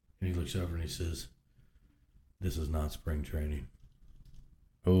he looks over and he says, "This is not spring training."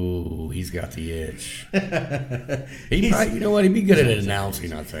 Oh, he's got the itch. You know what? He'd be good at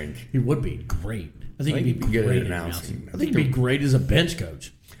announcing, I think. He would be great. I think he'd be good great at announcing. I think he'd be great as a bench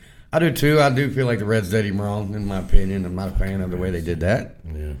coach. I do, too. I do feel like the Reds did him wrong, in my opinion. I'm not a fan of the way they did that.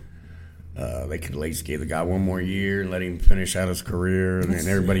 Yeah. They could at least give the guy one more year, let him finish out his career, and then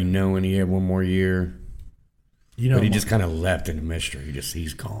everybody knowing he had one more year. But he just kind of left in a mystery.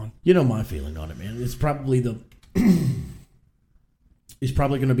 He's gone. You know my feeling on it, man. It's probably he's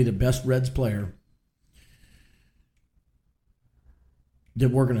probably going to be the best Reds player that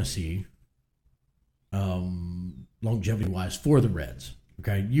we're going to see longevity-wise for the Reds.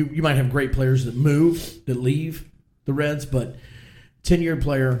 Okay, you might have great players that leave the Reds, but 10-year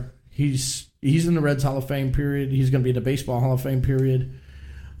player, he's in the Reds Hall of Fame period. He's going to be in the Baseball Hall of Fame period.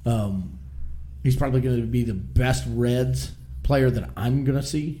 He's probably going to be the best Reds player that I'm going to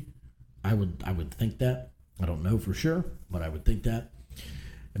see. I would think that. I don't know for sure, but I would think that.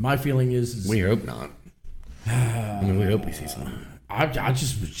 And my feeling is we hope not. We hope we see something. I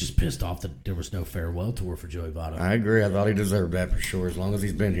just was just pissed off that there was no farewell tour for Joey Votto. I agree. I thought he deserved that for sure. As long as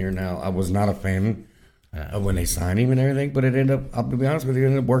he's been here now, I was not a fan when they signed him and everything. But it ended up, I'll be honest with you, it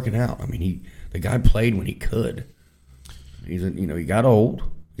ended up working out. I mean, the guy played when he could. He got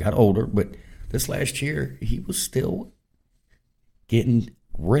older, but this last year he was still getting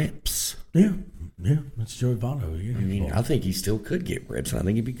reps. Yeah, that's Joey Votto. Yeah, I mean, I think he still could get reps, and I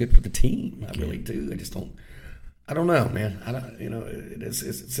think he'd be good for the team. I really do. I don't know, man. It's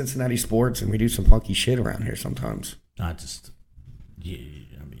Cincinnati sports, and we do some funky shit around here sometimes. I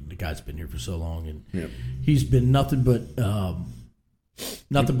mean, the guy's been here for so long, and he's been nothing but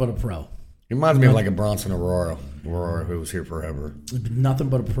a pro. He reminds me of like a Bronson Aurora who was here forever. Nothing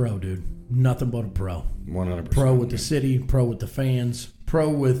but a pro, dude. Nothing but a pro. 100%. Pro with the city, pro with the fans, pro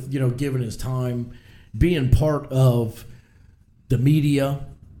with, giving his time, being part of the media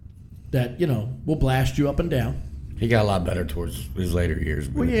that, will blast you up and down. He got a lot better towards his later years.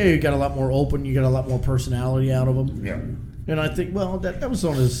 Well, yeah, you got a lot more open. You got a lot more personality out of him. Yeah. And I think, that was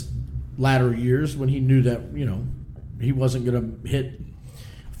on his latter years when he knew that, he wasn't going to hit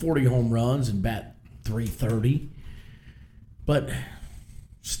 40 home runs and bat .330. But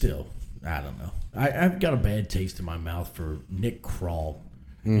still, I don't know. I've got a bad taste in my mouth for Nick Krall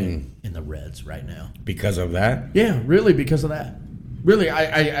in the Reds right now. Because of that? Yeah, really, because of that. Really,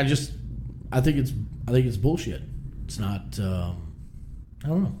 I think it's bullshit. It's not. I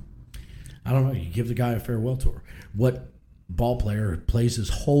don't know. You give the guy a farewell tour. What ball player plays his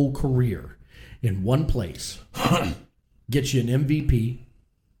whole career in one place, gets you an MVP,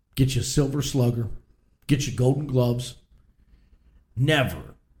 gets you a Silver Slugger, gets you Golden Gloves,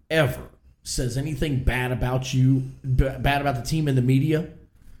 never, ever says anything bad about you, bad about the team in the media,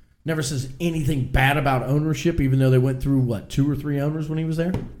 never says anything bad about ownership, even though they went through, 2 or 3 owners when he was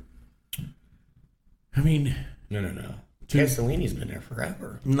there? I mean... No. Castellini's been there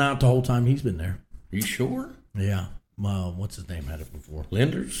forever. Not the whole time he's been there. Are you sure? Yeah. What's his name had it before?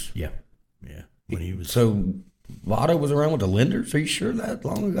 Linders? Yeah. When he was... So, Votto was around with the Linders? Are you sure that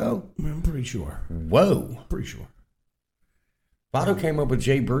long ago? I'm pretty sure. Whoa. Pretty sure. Votto came up with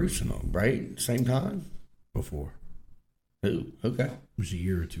Jay Bruce, right? Same time? Before. Ooh, okay. It was a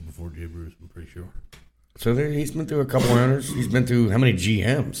year or two before Jay Bruce, I'm pretty sure. So he's been through a couple owners. He's been through how many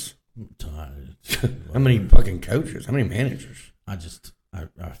GMs? How many fucking coaches? How many managers? I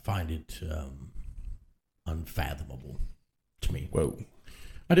find it unfathomable to me. Whoa.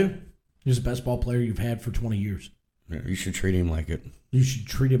 I do. He's the best ball player you've had for 20 years. Yeah, you should treat him like it. You should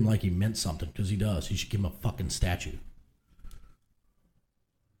treat him like he meant something, because he does. You should give him a fucking statue.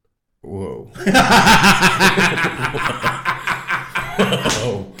 Whoa.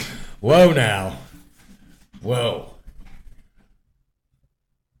 Whoa now. Whoa.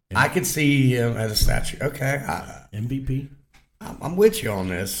 I could see him as a statue. Okay. MVP. I'm with you on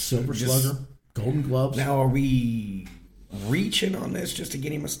this. Silver Slugger. Golden Gloves. Now, are we reaching on this just to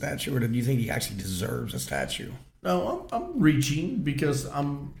get him a statue, or do you think he actually deserves a statue? No, I'm reaching because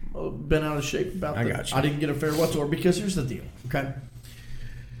I'm been out of shape about that. Got you. I didn't get a farewell tour because here's the deal, okay?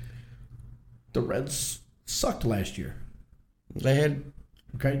 The Reds sucked last year. They had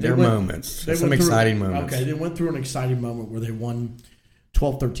their moments. Some exciting moments. Okay, they went through an exciting moment where they won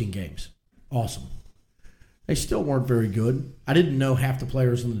 12, 13 games. Awesome. They still weren't very good. I didn't know half the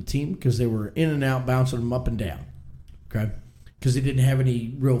players on the team because they were in and out, bouncing them up and down. Okay? Because they didn't have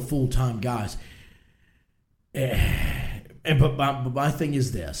any real full-time guys. But my thing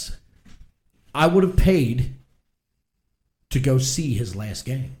is this. I would have paid to go see his last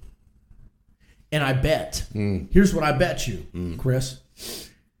game. And I bet, here's what I bet you, Chris,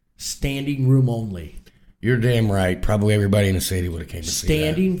 standing room only. You're damn right. Probably everybody in the city would have came to see that.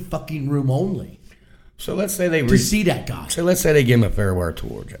 Standing fucking room only. So let's say they... to see that guy. So let's say they give him a farewell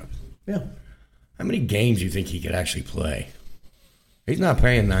tour, Jeff. Yeah. How many games do you think he could actually play? He's not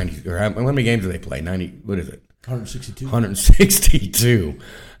playing 90... Or how many games do they play? 90... What is it? 162. 162.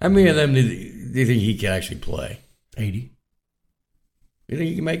 How many of them do you think he could actually play? 80. You think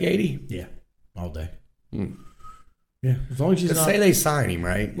he can make 80? Yeah. All day. Yeah. As long as he's Just not... say they sign him,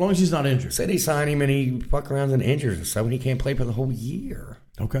 right? As long as he's not injured. Say they sign him and he fuck around and injures and stuff and he can't play for the whole year.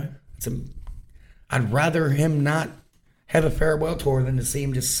 Okay. I'd rather him not have a farewell tour than to see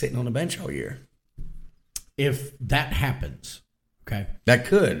him just sitting on the bench all year. If that happens, okay. That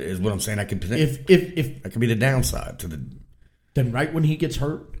could, is what I'm saying. That could if that could be the downside to the... Then right when he gets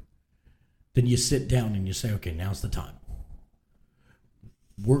hurt, then you sit down and you say, okay, now's the time.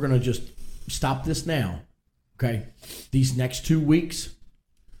 We're going to just stop this now, okay? These next 2 weeks,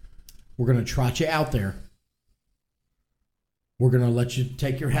 we're going to trot you out there. We're going to let you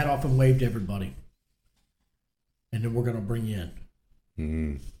take your hat off and wave to everybody. And then we're going to bring you in.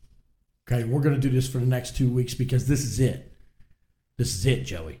 Mm-hmm. Okay, we're going to do this for the next 2 weeks because this is it. This is it,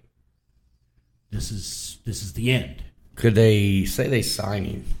 Joey. this is the end. Could they say they sign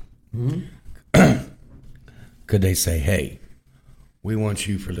him? Mm-hmm. Could they say, hey, we want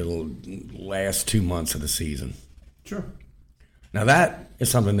you for the last 2 months of the season? Sure. Now, that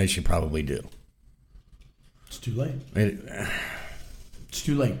is something they should probably do. It's too late. It's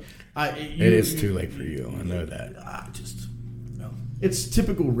too late. It is too late for you. I know that. No. It's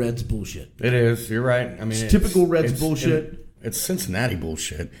typical Reds bullshit. It is. You're right. I mean, it's typical Reds bullshit. It's Cincinnati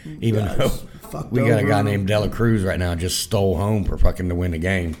bullshit. Even though we got a guy named Dela Cruz right now just stole home for fucking to win the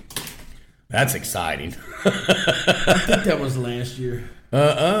game. That's exciting. I think that was last year.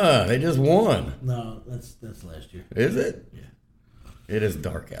 They just won. No, that's last year. Is it? Yeah. It is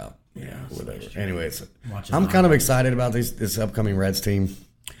dark out. Yeah. Whatever. Anyways, I'm kind of excited about this upcoming Reds team.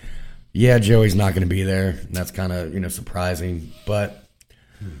 Yeah, Joey's not going to be there. And that's kind of surprising. But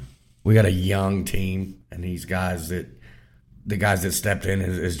we got a young team, and the guys that stepped in,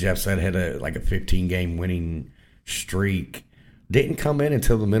 as Jeff said, had a 15-game winning streak. Didn't come in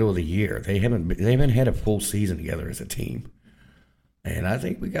until the middle of the year. They haven't had a full season together as a team. And I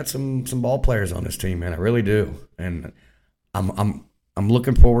think we got some ball players on this team, man. I really do. And I'm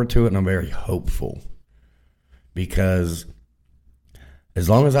looking forward to it, and I'm very hopeful. Because as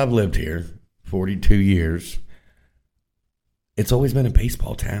long as I've lived here, 42 years, it's always been a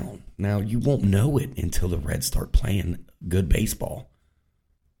baseball town. Now, you won't know it until the Reds start playing good baseball.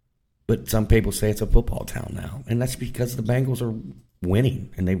 But some people say it's a football town now. And that's because the Bengals are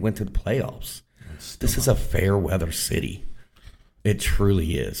winning, and they went to the playoffs. This is a fair weather city. It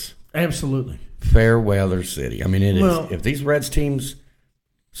truly is. Absolutely. Fair weather city. I mean, it is. If these Reds teams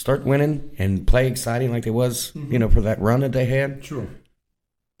start winning and play exciting like they was, for that run that they had, sure,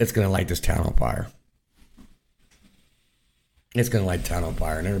 it's going to light this town on fire. It's going to light the town on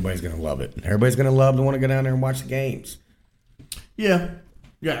fire, and everybody's going to love it. Everybody's going to love to want to go down there and watch the games. Yeah.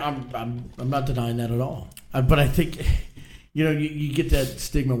 Yeah, I'm not denying that at all. But I think, you get that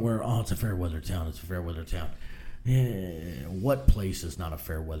stigma where, it's a fair weather town. It's a fair weather town. Yeah, what place is not a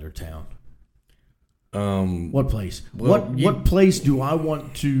fair weather town? What place? What place do I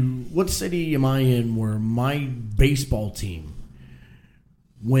want to? What city am I in where my baseball team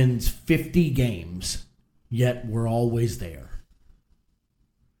wins 50 games, yet we're always there?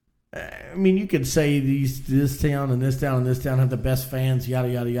 I mean, you could say this town and this town and this town have the best fans, yada,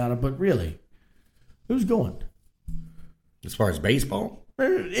 yada, yada. But really, who's going? As far as baseball?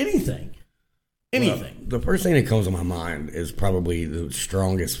 Anything. Well, the first thing that comes to my mind is probably the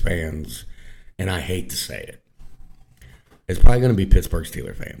strongest fans, and I hate to say it. It's probably going to be Pittsburgh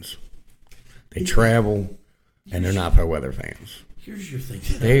Steelers fans. They travel, and they're not fair weather fans. Here's your thing.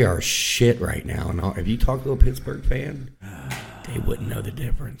 They are shit right now. And if you talk to a Pittsburgh fan, they wouldn't know the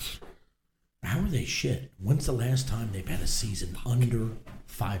difference. How are they shit? When's the last time they've had a season under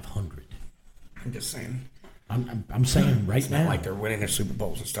 500? I'm just saying. I'm saying right now. Not like they're winning their Super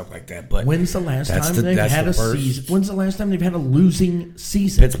Bowls and stuff like that. But when's the last time they've had a season? When's the last time they've had a losing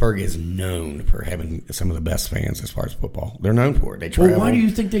season? Pittsburgh is known for having some of the best fans as far as football. They're known for it. They travel. Well, why do you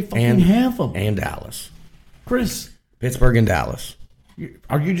think they fucking have them? And Dallas. Chris. Pittsburgh and Dallas.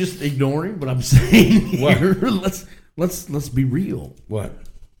 Are you just ignoring what I'm saying here? Let's be real. What?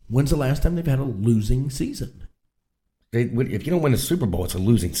 When's the last time they've had a losing season? If you don't win a Super Bowl, it's a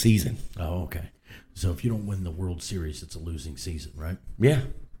losing season. Oh, okay. So if you don't win the World Series, it's a losing season, right? Yeah.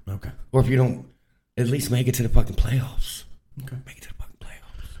 Okay. Or if you don't at least make it to the fucking playoffs. Okay. Make it to the fucking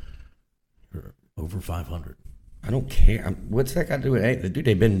playoffs. You're over 500. I don't care. What's that got to do with it?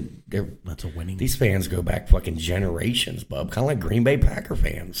 Dude, that's a winning. These fans go back fucking generations, bub. Kind of like Green Bay Packer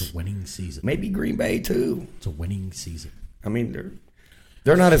fans. It's a winning season. Maybe Green Bay too. It's a winning season. I mean,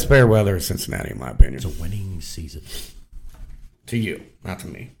 they're not as fair weather as Cincinnati, in my opinion. It's a winning season. To you, not to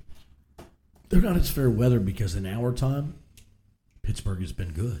me. They're not as fair weather because in our time, Pittsburgh has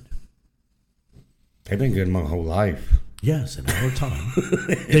been good. They've been good my whole life. Yes, in our time.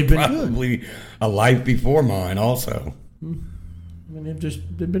 They've been probably good. A life before mine also. I mean,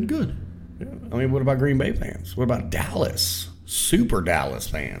 they've been good. Yeah. I mean, what about Green Bay fans? What about Dallas? Super Dallas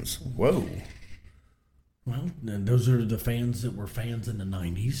fans. Whoa. Well, those are the fans that were fans in the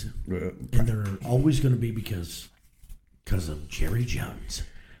 90s. And they're always going to be because of Jerry Jones.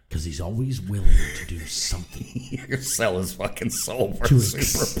 Because he's always willing to do something. You sell his fucking soul for the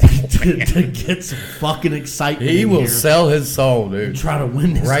Super Bowl. to get some fucking excitement. He will sell his soul, dude. And try to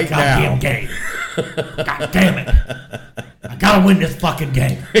win this right goddamn now. Game. God damn it. I gotta win this fucking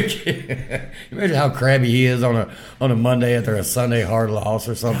game. Imagine how crabby he is on a Monday after a Sunday hard loss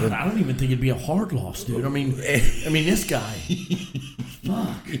or something. God, I don't even think it'd be a hard loss, dude. I mean, this guy,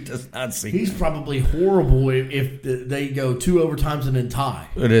 fuck. He does not see. He's probably horrible if they go 2 overtimes and then tie.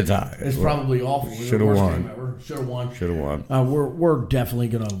 It is high. It's probably awful. Should have won. Should have won. Should have won. We're definitely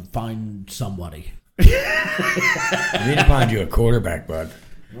gonna find somebody. You need to find you a quarterback, bud.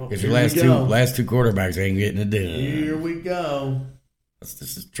 Because your last two quarterbacks ain't getting it done. Here we go.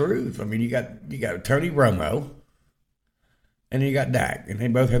 This is truth. I mean, you got Tony Romo, and you got Dak, and they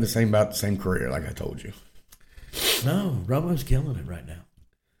both have about the same career, like I told you. No, Romo's killing it right now.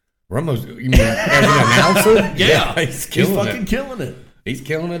 Romo's, you mean as an announcer? Yeah, he's fucking killing it. He's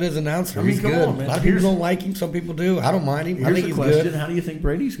killing it as an announcer. I mean, he's come good. on, man. A lot of people don't like him. Some people do. I don't mind him. I think he's question. good. How do you think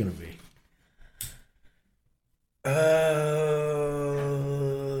Brady's going to be? I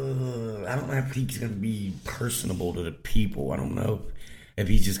don't know if he's going to be personable to the people. I don't know if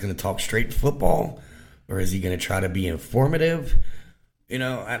he's just going to talk straight football, or is he going to try to be informative? You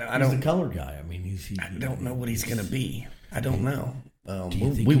know, I don't. He's the color guy. I mean, I don't know what he's going to be. I don't know.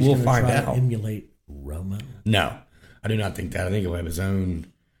 We will find out. To emulate Romo? No, I do not think that. I think he'll have his own.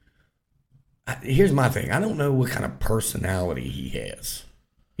 Here's my thing. I don't know what kind of personality he has.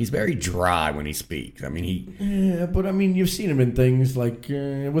 He's very dry when he speaks. I mean, Yeah, but I mean, you've seen him in things like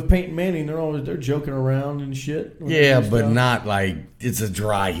with Peyton Manning. They're joking around and shit. Yeah, but not like it's a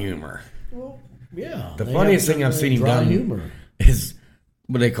dry humor. Well, yeah. The funniest thing I've seen him done humor is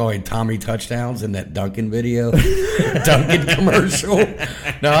what they call it, Tommy touchdowns in that Duncan video, Duncan commercial.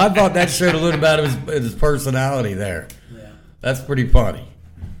 No, I thought that showed a little about his personality there. Yeah, that's pretty funny.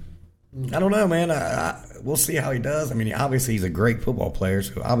 I don't know, man. We'll see how he does. I mean, obviously he's a great football player,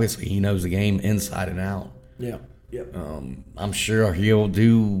 so obviously he knows the game inside and out. Yeah, yep. I'm sure he'll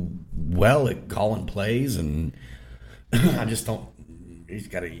do well at calling plays, and I just don't. He's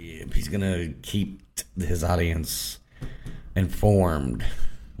got to. He's going to keep his audience informed.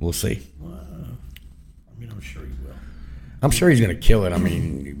 We'll see. I mean, I'm sure he will. I'm sure he's going to kill it. I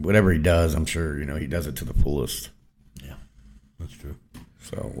mean, whatever he does, I'm sure he does it to the fullest. Yeah, that's true.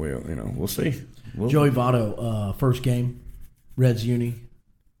 So we'll see. Joey Votto, first game, Reds Uni,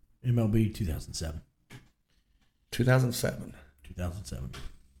 MLB 2007. 2007.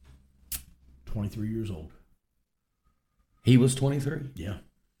 23 years old. He was 23? Yeah.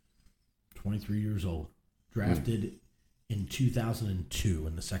 23 years old. Drafted in 2002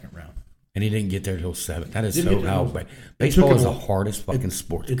 in the second round. And he didn't get there till 7. That is Didn't so how baseball is the hardest fucking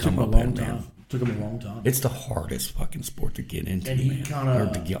sport to come up in, man. Took him a long time. It's the hardest fucking sport to get into, and he or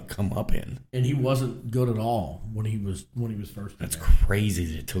to come up in. And he wasn't good at all when he was first. That's crazy.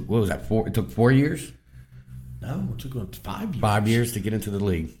 That it took. What was that? 4? It took 4 years. No, it took him 5 years. 5 years to get into the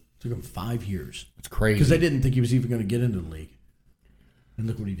league. It took him 5 years. That's crazy. Because they didn't think he was even going to get into the league. And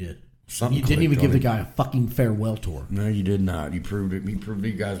look what he did. Something you didn't even give the guy a fucking farewell tour. No, you did not. You proved it. You proved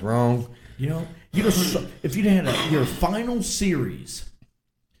you guys wrong. You know, if you'd had your final series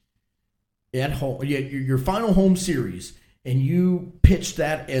at home, your final home series, and you pitched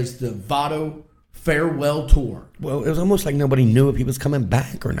that as the Votto farewell tour. Well, it was almost like nobody knew if he was coming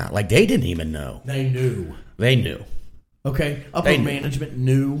back or not. Like, they didn't even know. They knew. They knew. Okay, upper management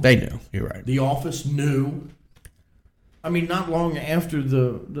knew. They knew. You're right. The office knew. I mean, not long after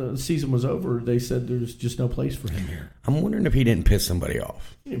the season was over, they said there's just no place for him here. I'm wondering if he didn't piss somebody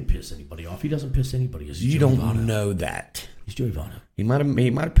off. He didn't piss anybody off. He doesn't piss anybody. You don't know that. He's Joey Votto. He might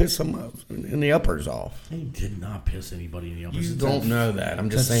have pissed some in the uppers off. He did not piss anybody in the uppers. You don't know that. I'm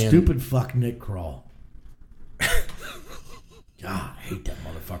just saying. Stupid fuck Nick Kroll. God, I hate that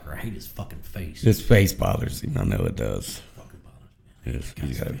motherfucker. I hate his fucking face. His face bothers him. I know it does. Fucking bothers me. Yes,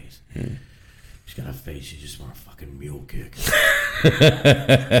 He's got a face. Yeah. He's got a face. You just want a fucking mule kick.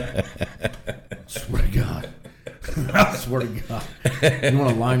 Swear to God. I swear to God. You want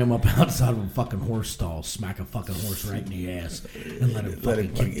to line him up outside of a fucking horse stall, smack a fucking horse right in the ass, and let him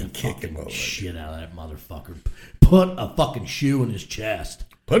fucking kick the fucking shit out of that motherfucker. Put a fucking shoe in his chest.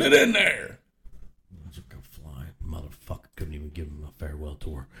 Put it in there. Go fly. Motherfucker couldn't even give him a farewell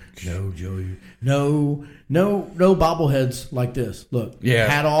tour. No, Joey. No bobbleheads like this. Look. Yeah.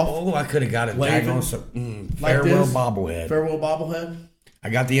 Hat off. Oh, I could have got it. Like farewell bobblehead. Farewell bobblehead. I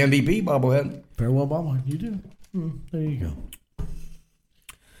got the MVP bobblehead. Farewell bobblehead. You do. There you go.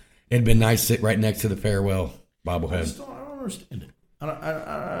 It'd been nice to sit right next to the farewell bobblehead. I don't understand it.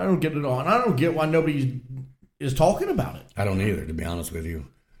 I don't get it all. And I don't get why nobody is talking about it. I don't either, to be honest with you.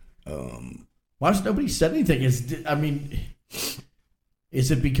 Why has nobody said anything? Is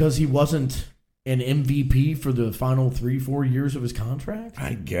it because he wasn't an MVP for the final 3-4 years of his contract?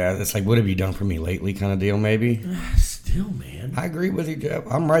 I guess. It's like, what have you done for me lately kind of deal, maybe. Still, man. I agree with you, Jeff.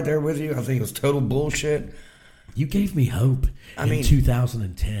 I'm right there with you. I think it was total bullshit. You gave me hope in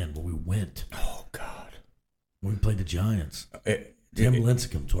 2010 when we went. Oh, God. When we played the Giants. Tim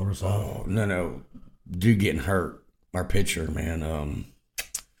Lincecum tore us off. Oh, no. Dude getting hurt. Our pitcher, man.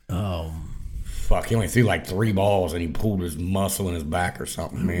 Fuck, he only threw like 3 balls and he pulled his muscle in his back or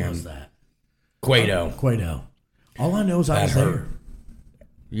something, man. Who was that? Cueto. All I know is I was there.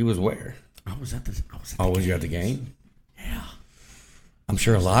 You was where? I was at the Was you at the game? Yeah. I'm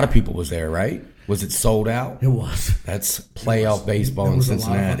sure a lot of people was there, right? Was it sold out? It was. That's playoff baseball in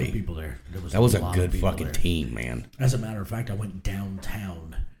Cincinnati. A lot of fucking people there. That was a good fucking team, man. As a matter of fact, I went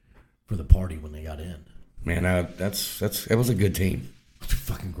downtown for the party when they got in. Man, that was a good team. It was a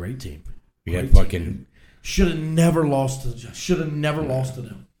fucking great team. We had fucking should have never lost to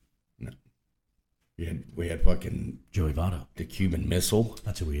them. No. We had fucking Joey Votto, the Cuban Missile.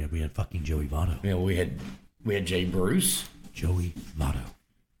 That's who we had. We had fucking Joey Votto. Yeah, we had Jay Bruce. Joey Votto.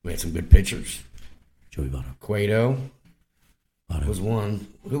 We had some good pitchers. Joey Votto. Cueto was one.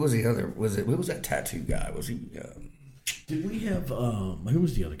 Who was the other? Who was that tattoo guy? Was he? Did we have? Who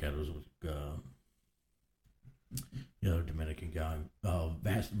was the other guy? It was the other Dominican guy,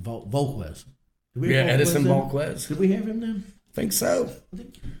 Volquez. Edison Volquez. Did we have him then? I think so.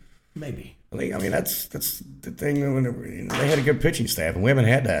 Maybe. I mean, that's the thing. When they had a good pitching staff, and we haven't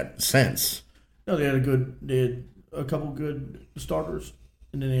had that since. No, they had a couple good starters,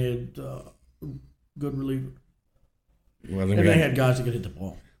 and then they had good reliever. Well, then they had guys that could hit the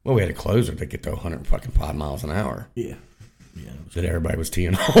ball. Well, we had a closer that could throw 105 miles an hour. Yeah. That everybody was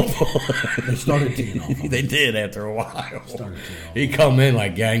teeing off. They started teeing off. They did after a while. He come in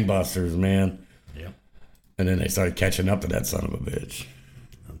like gangbusters, man. Yep. And then they started catching up to that son of a bitch.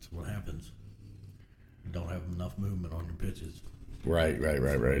 That's what happens. You don't have enough movement on your pitches. Right.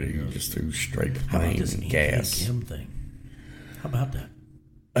 You just threw straight How about flame this and gas. Kim thing? How about that?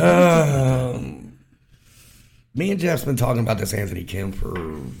 Me and Jeff's been talking about this Anthony Kim for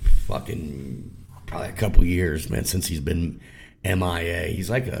fucking probably a couple years, man, since he's been MIA. He's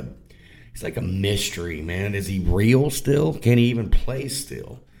like a mystery, man. Is he real still? Can he even play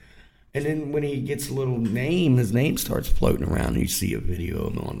still? And then when he gets a little name, his name starts floating around, and you see a video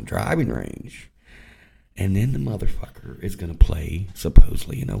of him on the driving range. And then the motherfucker is going to play,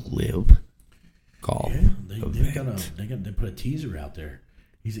 supposedly, live golf. Yeah, they put a teaser out there.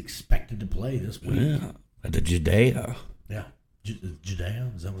 He's expected to play this week. Yeah, at the Judea. Yeah.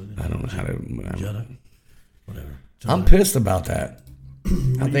 Judea? Is that what it is? I don't know how to... Judea? Whatever. I'm pissed about that.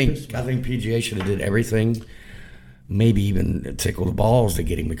 I think PGA should have did everything, maybe even tickle the balls to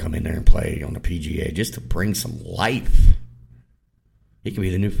get him to come in there and play on the PGA just to bring some life. He could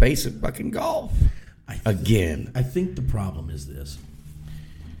be the new face of fucking golf. Again. I think the problem is this.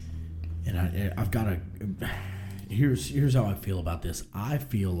 And I've got to... Here's how I feel about this. I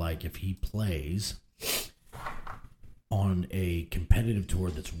feel like if he plays on a competitive tour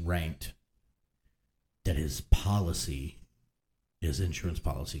that's ranked, that his insurance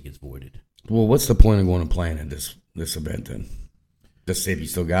policy gets voided. Well, what's the point of going and playing at this event then? Just see if he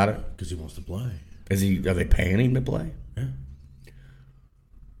still got it? Because he wants to play. Are they paying him to play? Yeah.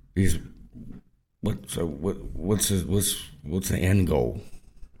 What's the end goal?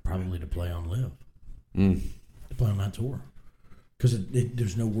 Probably to play on Live. To play on that tour. Because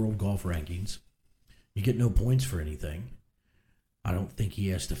there's no world golf rankings. You get no points for anything. I don't think he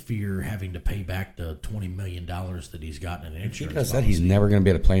has to fear having to pay back the $20 million that he's gotten in insurance. He does that. He's never going to be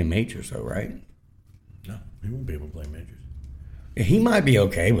able to play in majors, though, right? No, he won't be able to play majors. He might be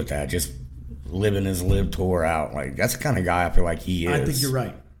okay with that, just living his live tour out. Like, that's the kind of guy I feel like he is. I think you're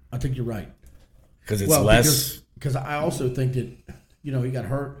right. Because it's less... Because I also think that, he got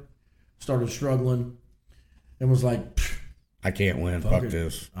hurt, started struggling, and was like, I can't win. Fuck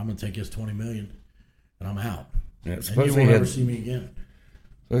this. I'm going to take his $20 million, and I'm out. Yeah, and you won't ever see me again.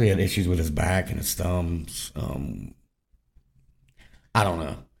 So he had issues with his back and his thumbs. I don't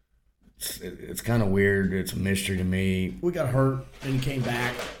know. It's kind of weird. It's a mystery to me. We got hurt, and he came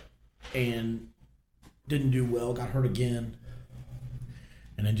back and didn't do well. Got hurt again,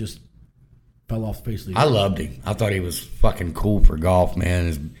 and then just fell off the face of the earth. I loved him. I thought he was fucking cool for golf, man.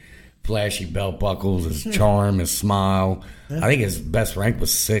 His flashy belt buckles, his charm, his smile. Yeah. I think his best rank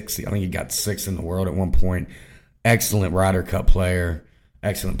was 6. I think he got 6th in the world at one point. Excellent Ryder Cup player.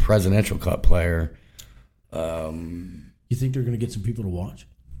 Excellent Presidential Cup player. You think they're going to get some people to watch?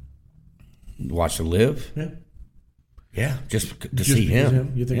 Watch the Live? Yeah. Yeah, just to see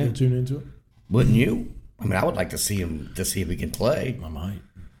him. You think they'll tune into it? Wouldn't you? I mean, I would like to see him to see if he can play. I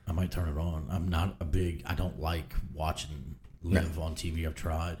might turn it on. I don't like watching Live on TV. I've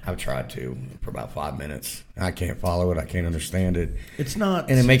tried to for about 5 minutes. I can't follow it. I can't understand it. It's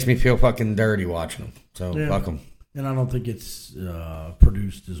not, and it makes me feel fucking dirty watching them. So fuck them. And I don't think it's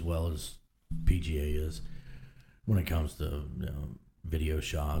produced as well as PGA is. when it comes to video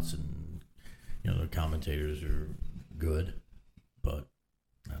shots, and the commentators are good, but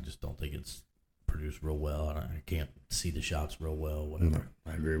I just don't think it's produced real well. I can't see the shots real well. Whatever.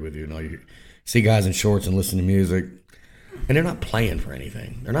 I agree with you. No, you see guys in shorts and listen to music, and they're not playing for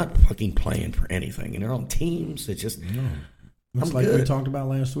anything. They're not fucking playing for anything, and they're on teams that just. No. It's like we talked about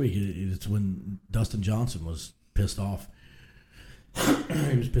last week. It's when Dustin Johnson was pissed off.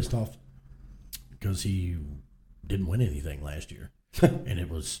 He was pissed off because he didn't win anything last year. And it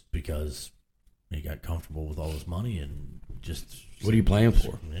was because he got comfortable with all his money and just... What are you playing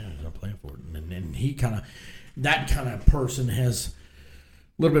for? Yeah, he's not playing for it. And he that kind of person has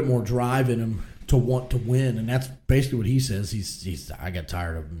a little bit more drive in him to want to win. And that's basically what he says. I got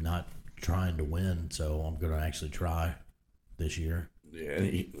tired of not trying to win, so I'm going to actually try this year. Yeah,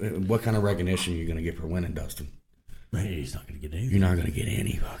 what kind of recognition are you going to get for winning, Dustin? He's not going to get anything. You're not going to get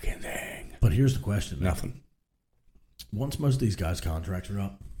any fucking thing. But here's the question. Nothing. Once most of these guys' contracts are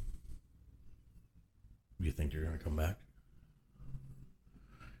up, do you think they're going to come back?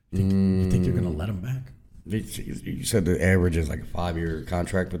 You think they're going to let them back? You said the average is like a 5-year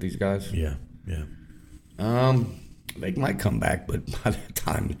contract with these guys? Yeah. They might come back, but by that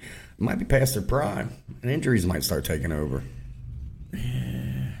time, it might be past their prime. And injuries might start taking over.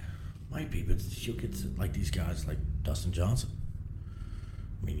 Yeah, might be, but you'll get like these guys like Dustin Johnson.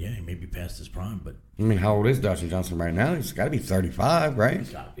 I mean, yeah, he may be past his prime, but... I mean, how old is Dustin Johnson right now? He's got to be 35, right? He's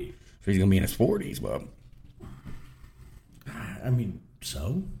got to be. So he's going to be in his 40s, but... I mean,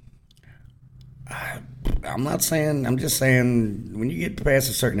 so? I'm not saying... I'm just saying when you get past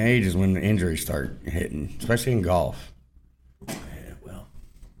a certain age is when the injuries start hitting, especially in golf. Yeah, well...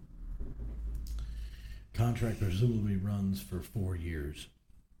 Contract presumably runs for 4 years.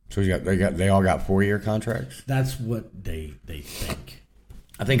 So they all got 4-year contracts? That's what they think.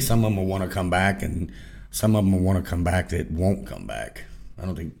 I think some of them will want to come back, and some of them will want to come back that won't come back.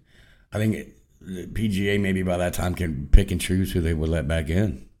 I think the PGA maybe by that time can pick and choose who they would let back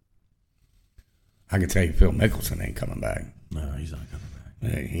in. I can tell you Phil Mickelson ain't coming back. No, he's not coming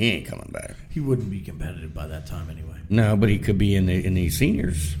back. He ain't coming back. He wouldn't be competitive by that time anyway. No, but he could be in the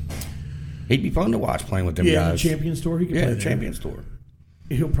seniors. He'd be fun to watch playing with them guys. Yeah, the Champions Tour. He could play there. Champions Tour.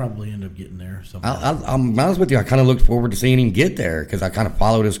 He'll probably end up getting there somehow. I'm honest with you. I kind of looked forward to seeing him get there because I kind of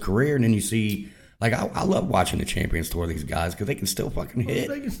followed his career, and then you see, like, I love watching the Champions Tour. These guys because they can still fucking hit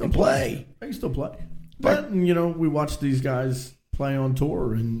and play. They can still play. But we watch these guys play on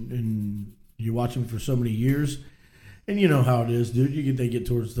tour, and you watch them for so many years, and you know how it is, dude. They get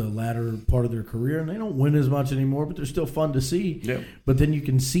towards the latter part of their career, and they don't win as much anymore, but they're still fun to see. Yep. But then you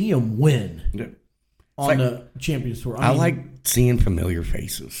can see them win. Yep. On the Champions Tour. I like seeing familiar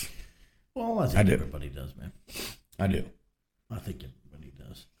faces. Well, I think everybody does, man. I do. I think everybody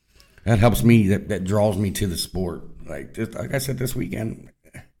does. That helps me. That draws me to the sport. Like I said this weekend,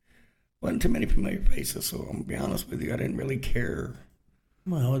 wasn't too many familiar faces, so I'm going to be honest with you. I didn't really care.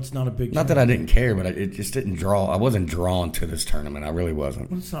 Well, it's not a big tournament. Not that I didn't care, but it just didn't draw. I wasn't drawn to this tournament. I really wasn't.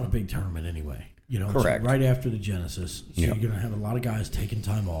 Well, it's not a big tournament anyway. Correct. It's right after the Genesis, so you're going to have a lot of guys taking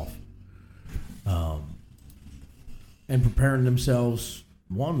time off. And preparing themselves.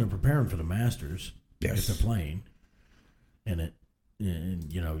 One, they're preparing for the Masters. Yes. If they're playing. And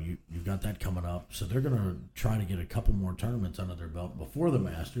you've got that coming up. So they're going to try to get a couple more tournaments under their belt before the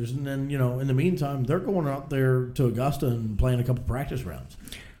Masters. And then, in the meantime, they're going out there to Augusta and playing a couple practice rounds.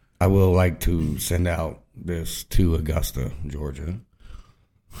 I will like to send out this to Augusta, Georgia.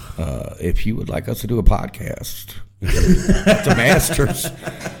 If you would like us to do a podcast, the Masters,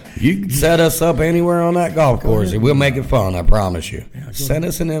 you can set us up anywhere on that golf course, and we'll make it fun. I promise you. Send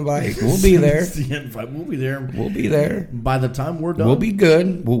us an invite. We'll be there. We'll be there. We'll be there. By the time we're done, we'll be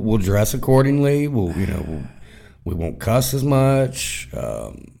good. We'll dress accordingly. We won't cuss as much.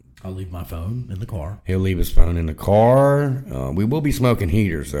 I'll leave my phone in the car. He'll leave his phone in the car. We will be smoking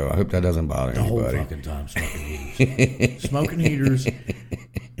heaters, though. I hope that doesn't bother anybody. The whole fucking time smoking heaters. Smoking heaters.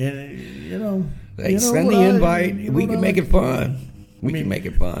 And, They send the invite. We can make it fun. We can make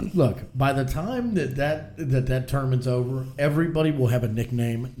it fun. Look, by the time that tournament's over, everybody will have a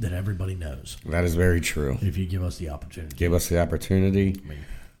nickname that everybody knows. That is very true. If you give us the opportunity. Give us the opportunity.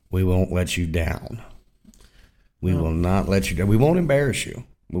 We won't let you down. We will not let you down. We won't embarrass you.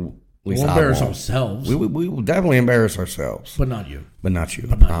 We'll embarrass ourselves. We will definitely embarrass ourselves. But not you. But not you.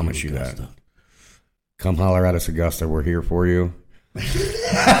 I promise you that. Come holler at us, Augusta. We're here for you.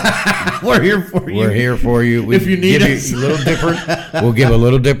 We're here for you. We're here for you. If you need us. A little different. We'll give a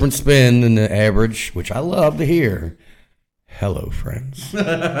little different spin than the average, which I love to hear. Hello, friends.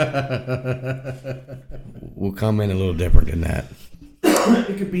 We'll come in a little different than that.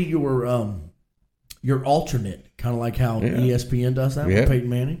 It could be your alternate Kind of like how ESPN does that with Peyton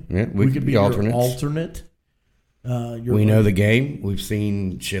Manning. Yeah, we could be alternates. Alternate. We know the game. We've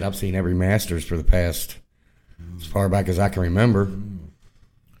seen shit. I've seen every Masters for the past as far back as I can remember.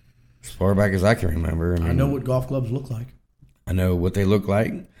 As far back as I can remember. I know what golf clubs look like. I know what they look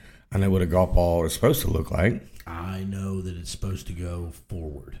like. I know what a golf ball is supposed to look like. I know that it's supposed to go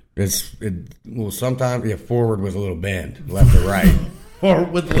forward. Sometimes forward with a little bend, left or right. Or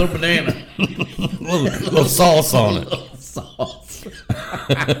with a little banana. little sauce on it. Little sauce.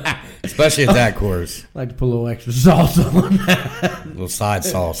 Especially at that course. I like to put a little extra sauce on that. A little side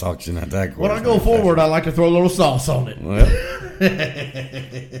sauce auction at that course. When I go forward, I like to throw a little sauce on it. Well,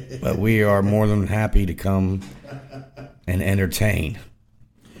 but we are more than happy to come and entertain.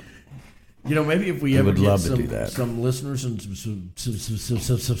 Maybe if we ever would get love to do that. some listeners and some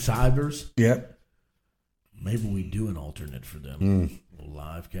subscribers, maybe we do an alternate for them. A little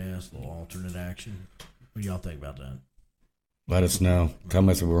live cast, a little alternate action. What do y'all think about that? Let us know. Tell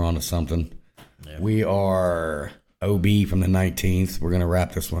us if we're on to something. Yeah. We are OB from the 19th. We're going to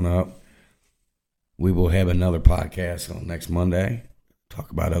wrap this one up. We will have another podcast on next Monday.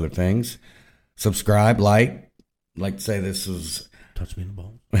 Talk about other things. Subscribe, like to say this is... Touch me in the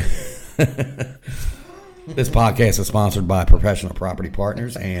ball. This podcast is sponsored by Professional Property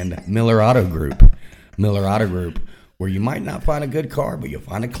Partners and Miller Auto Group. Miller Auto Group, where you might not find a good car, but you'll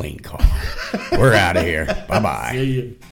find a clean car. We're out of here. Bye-bye. See you.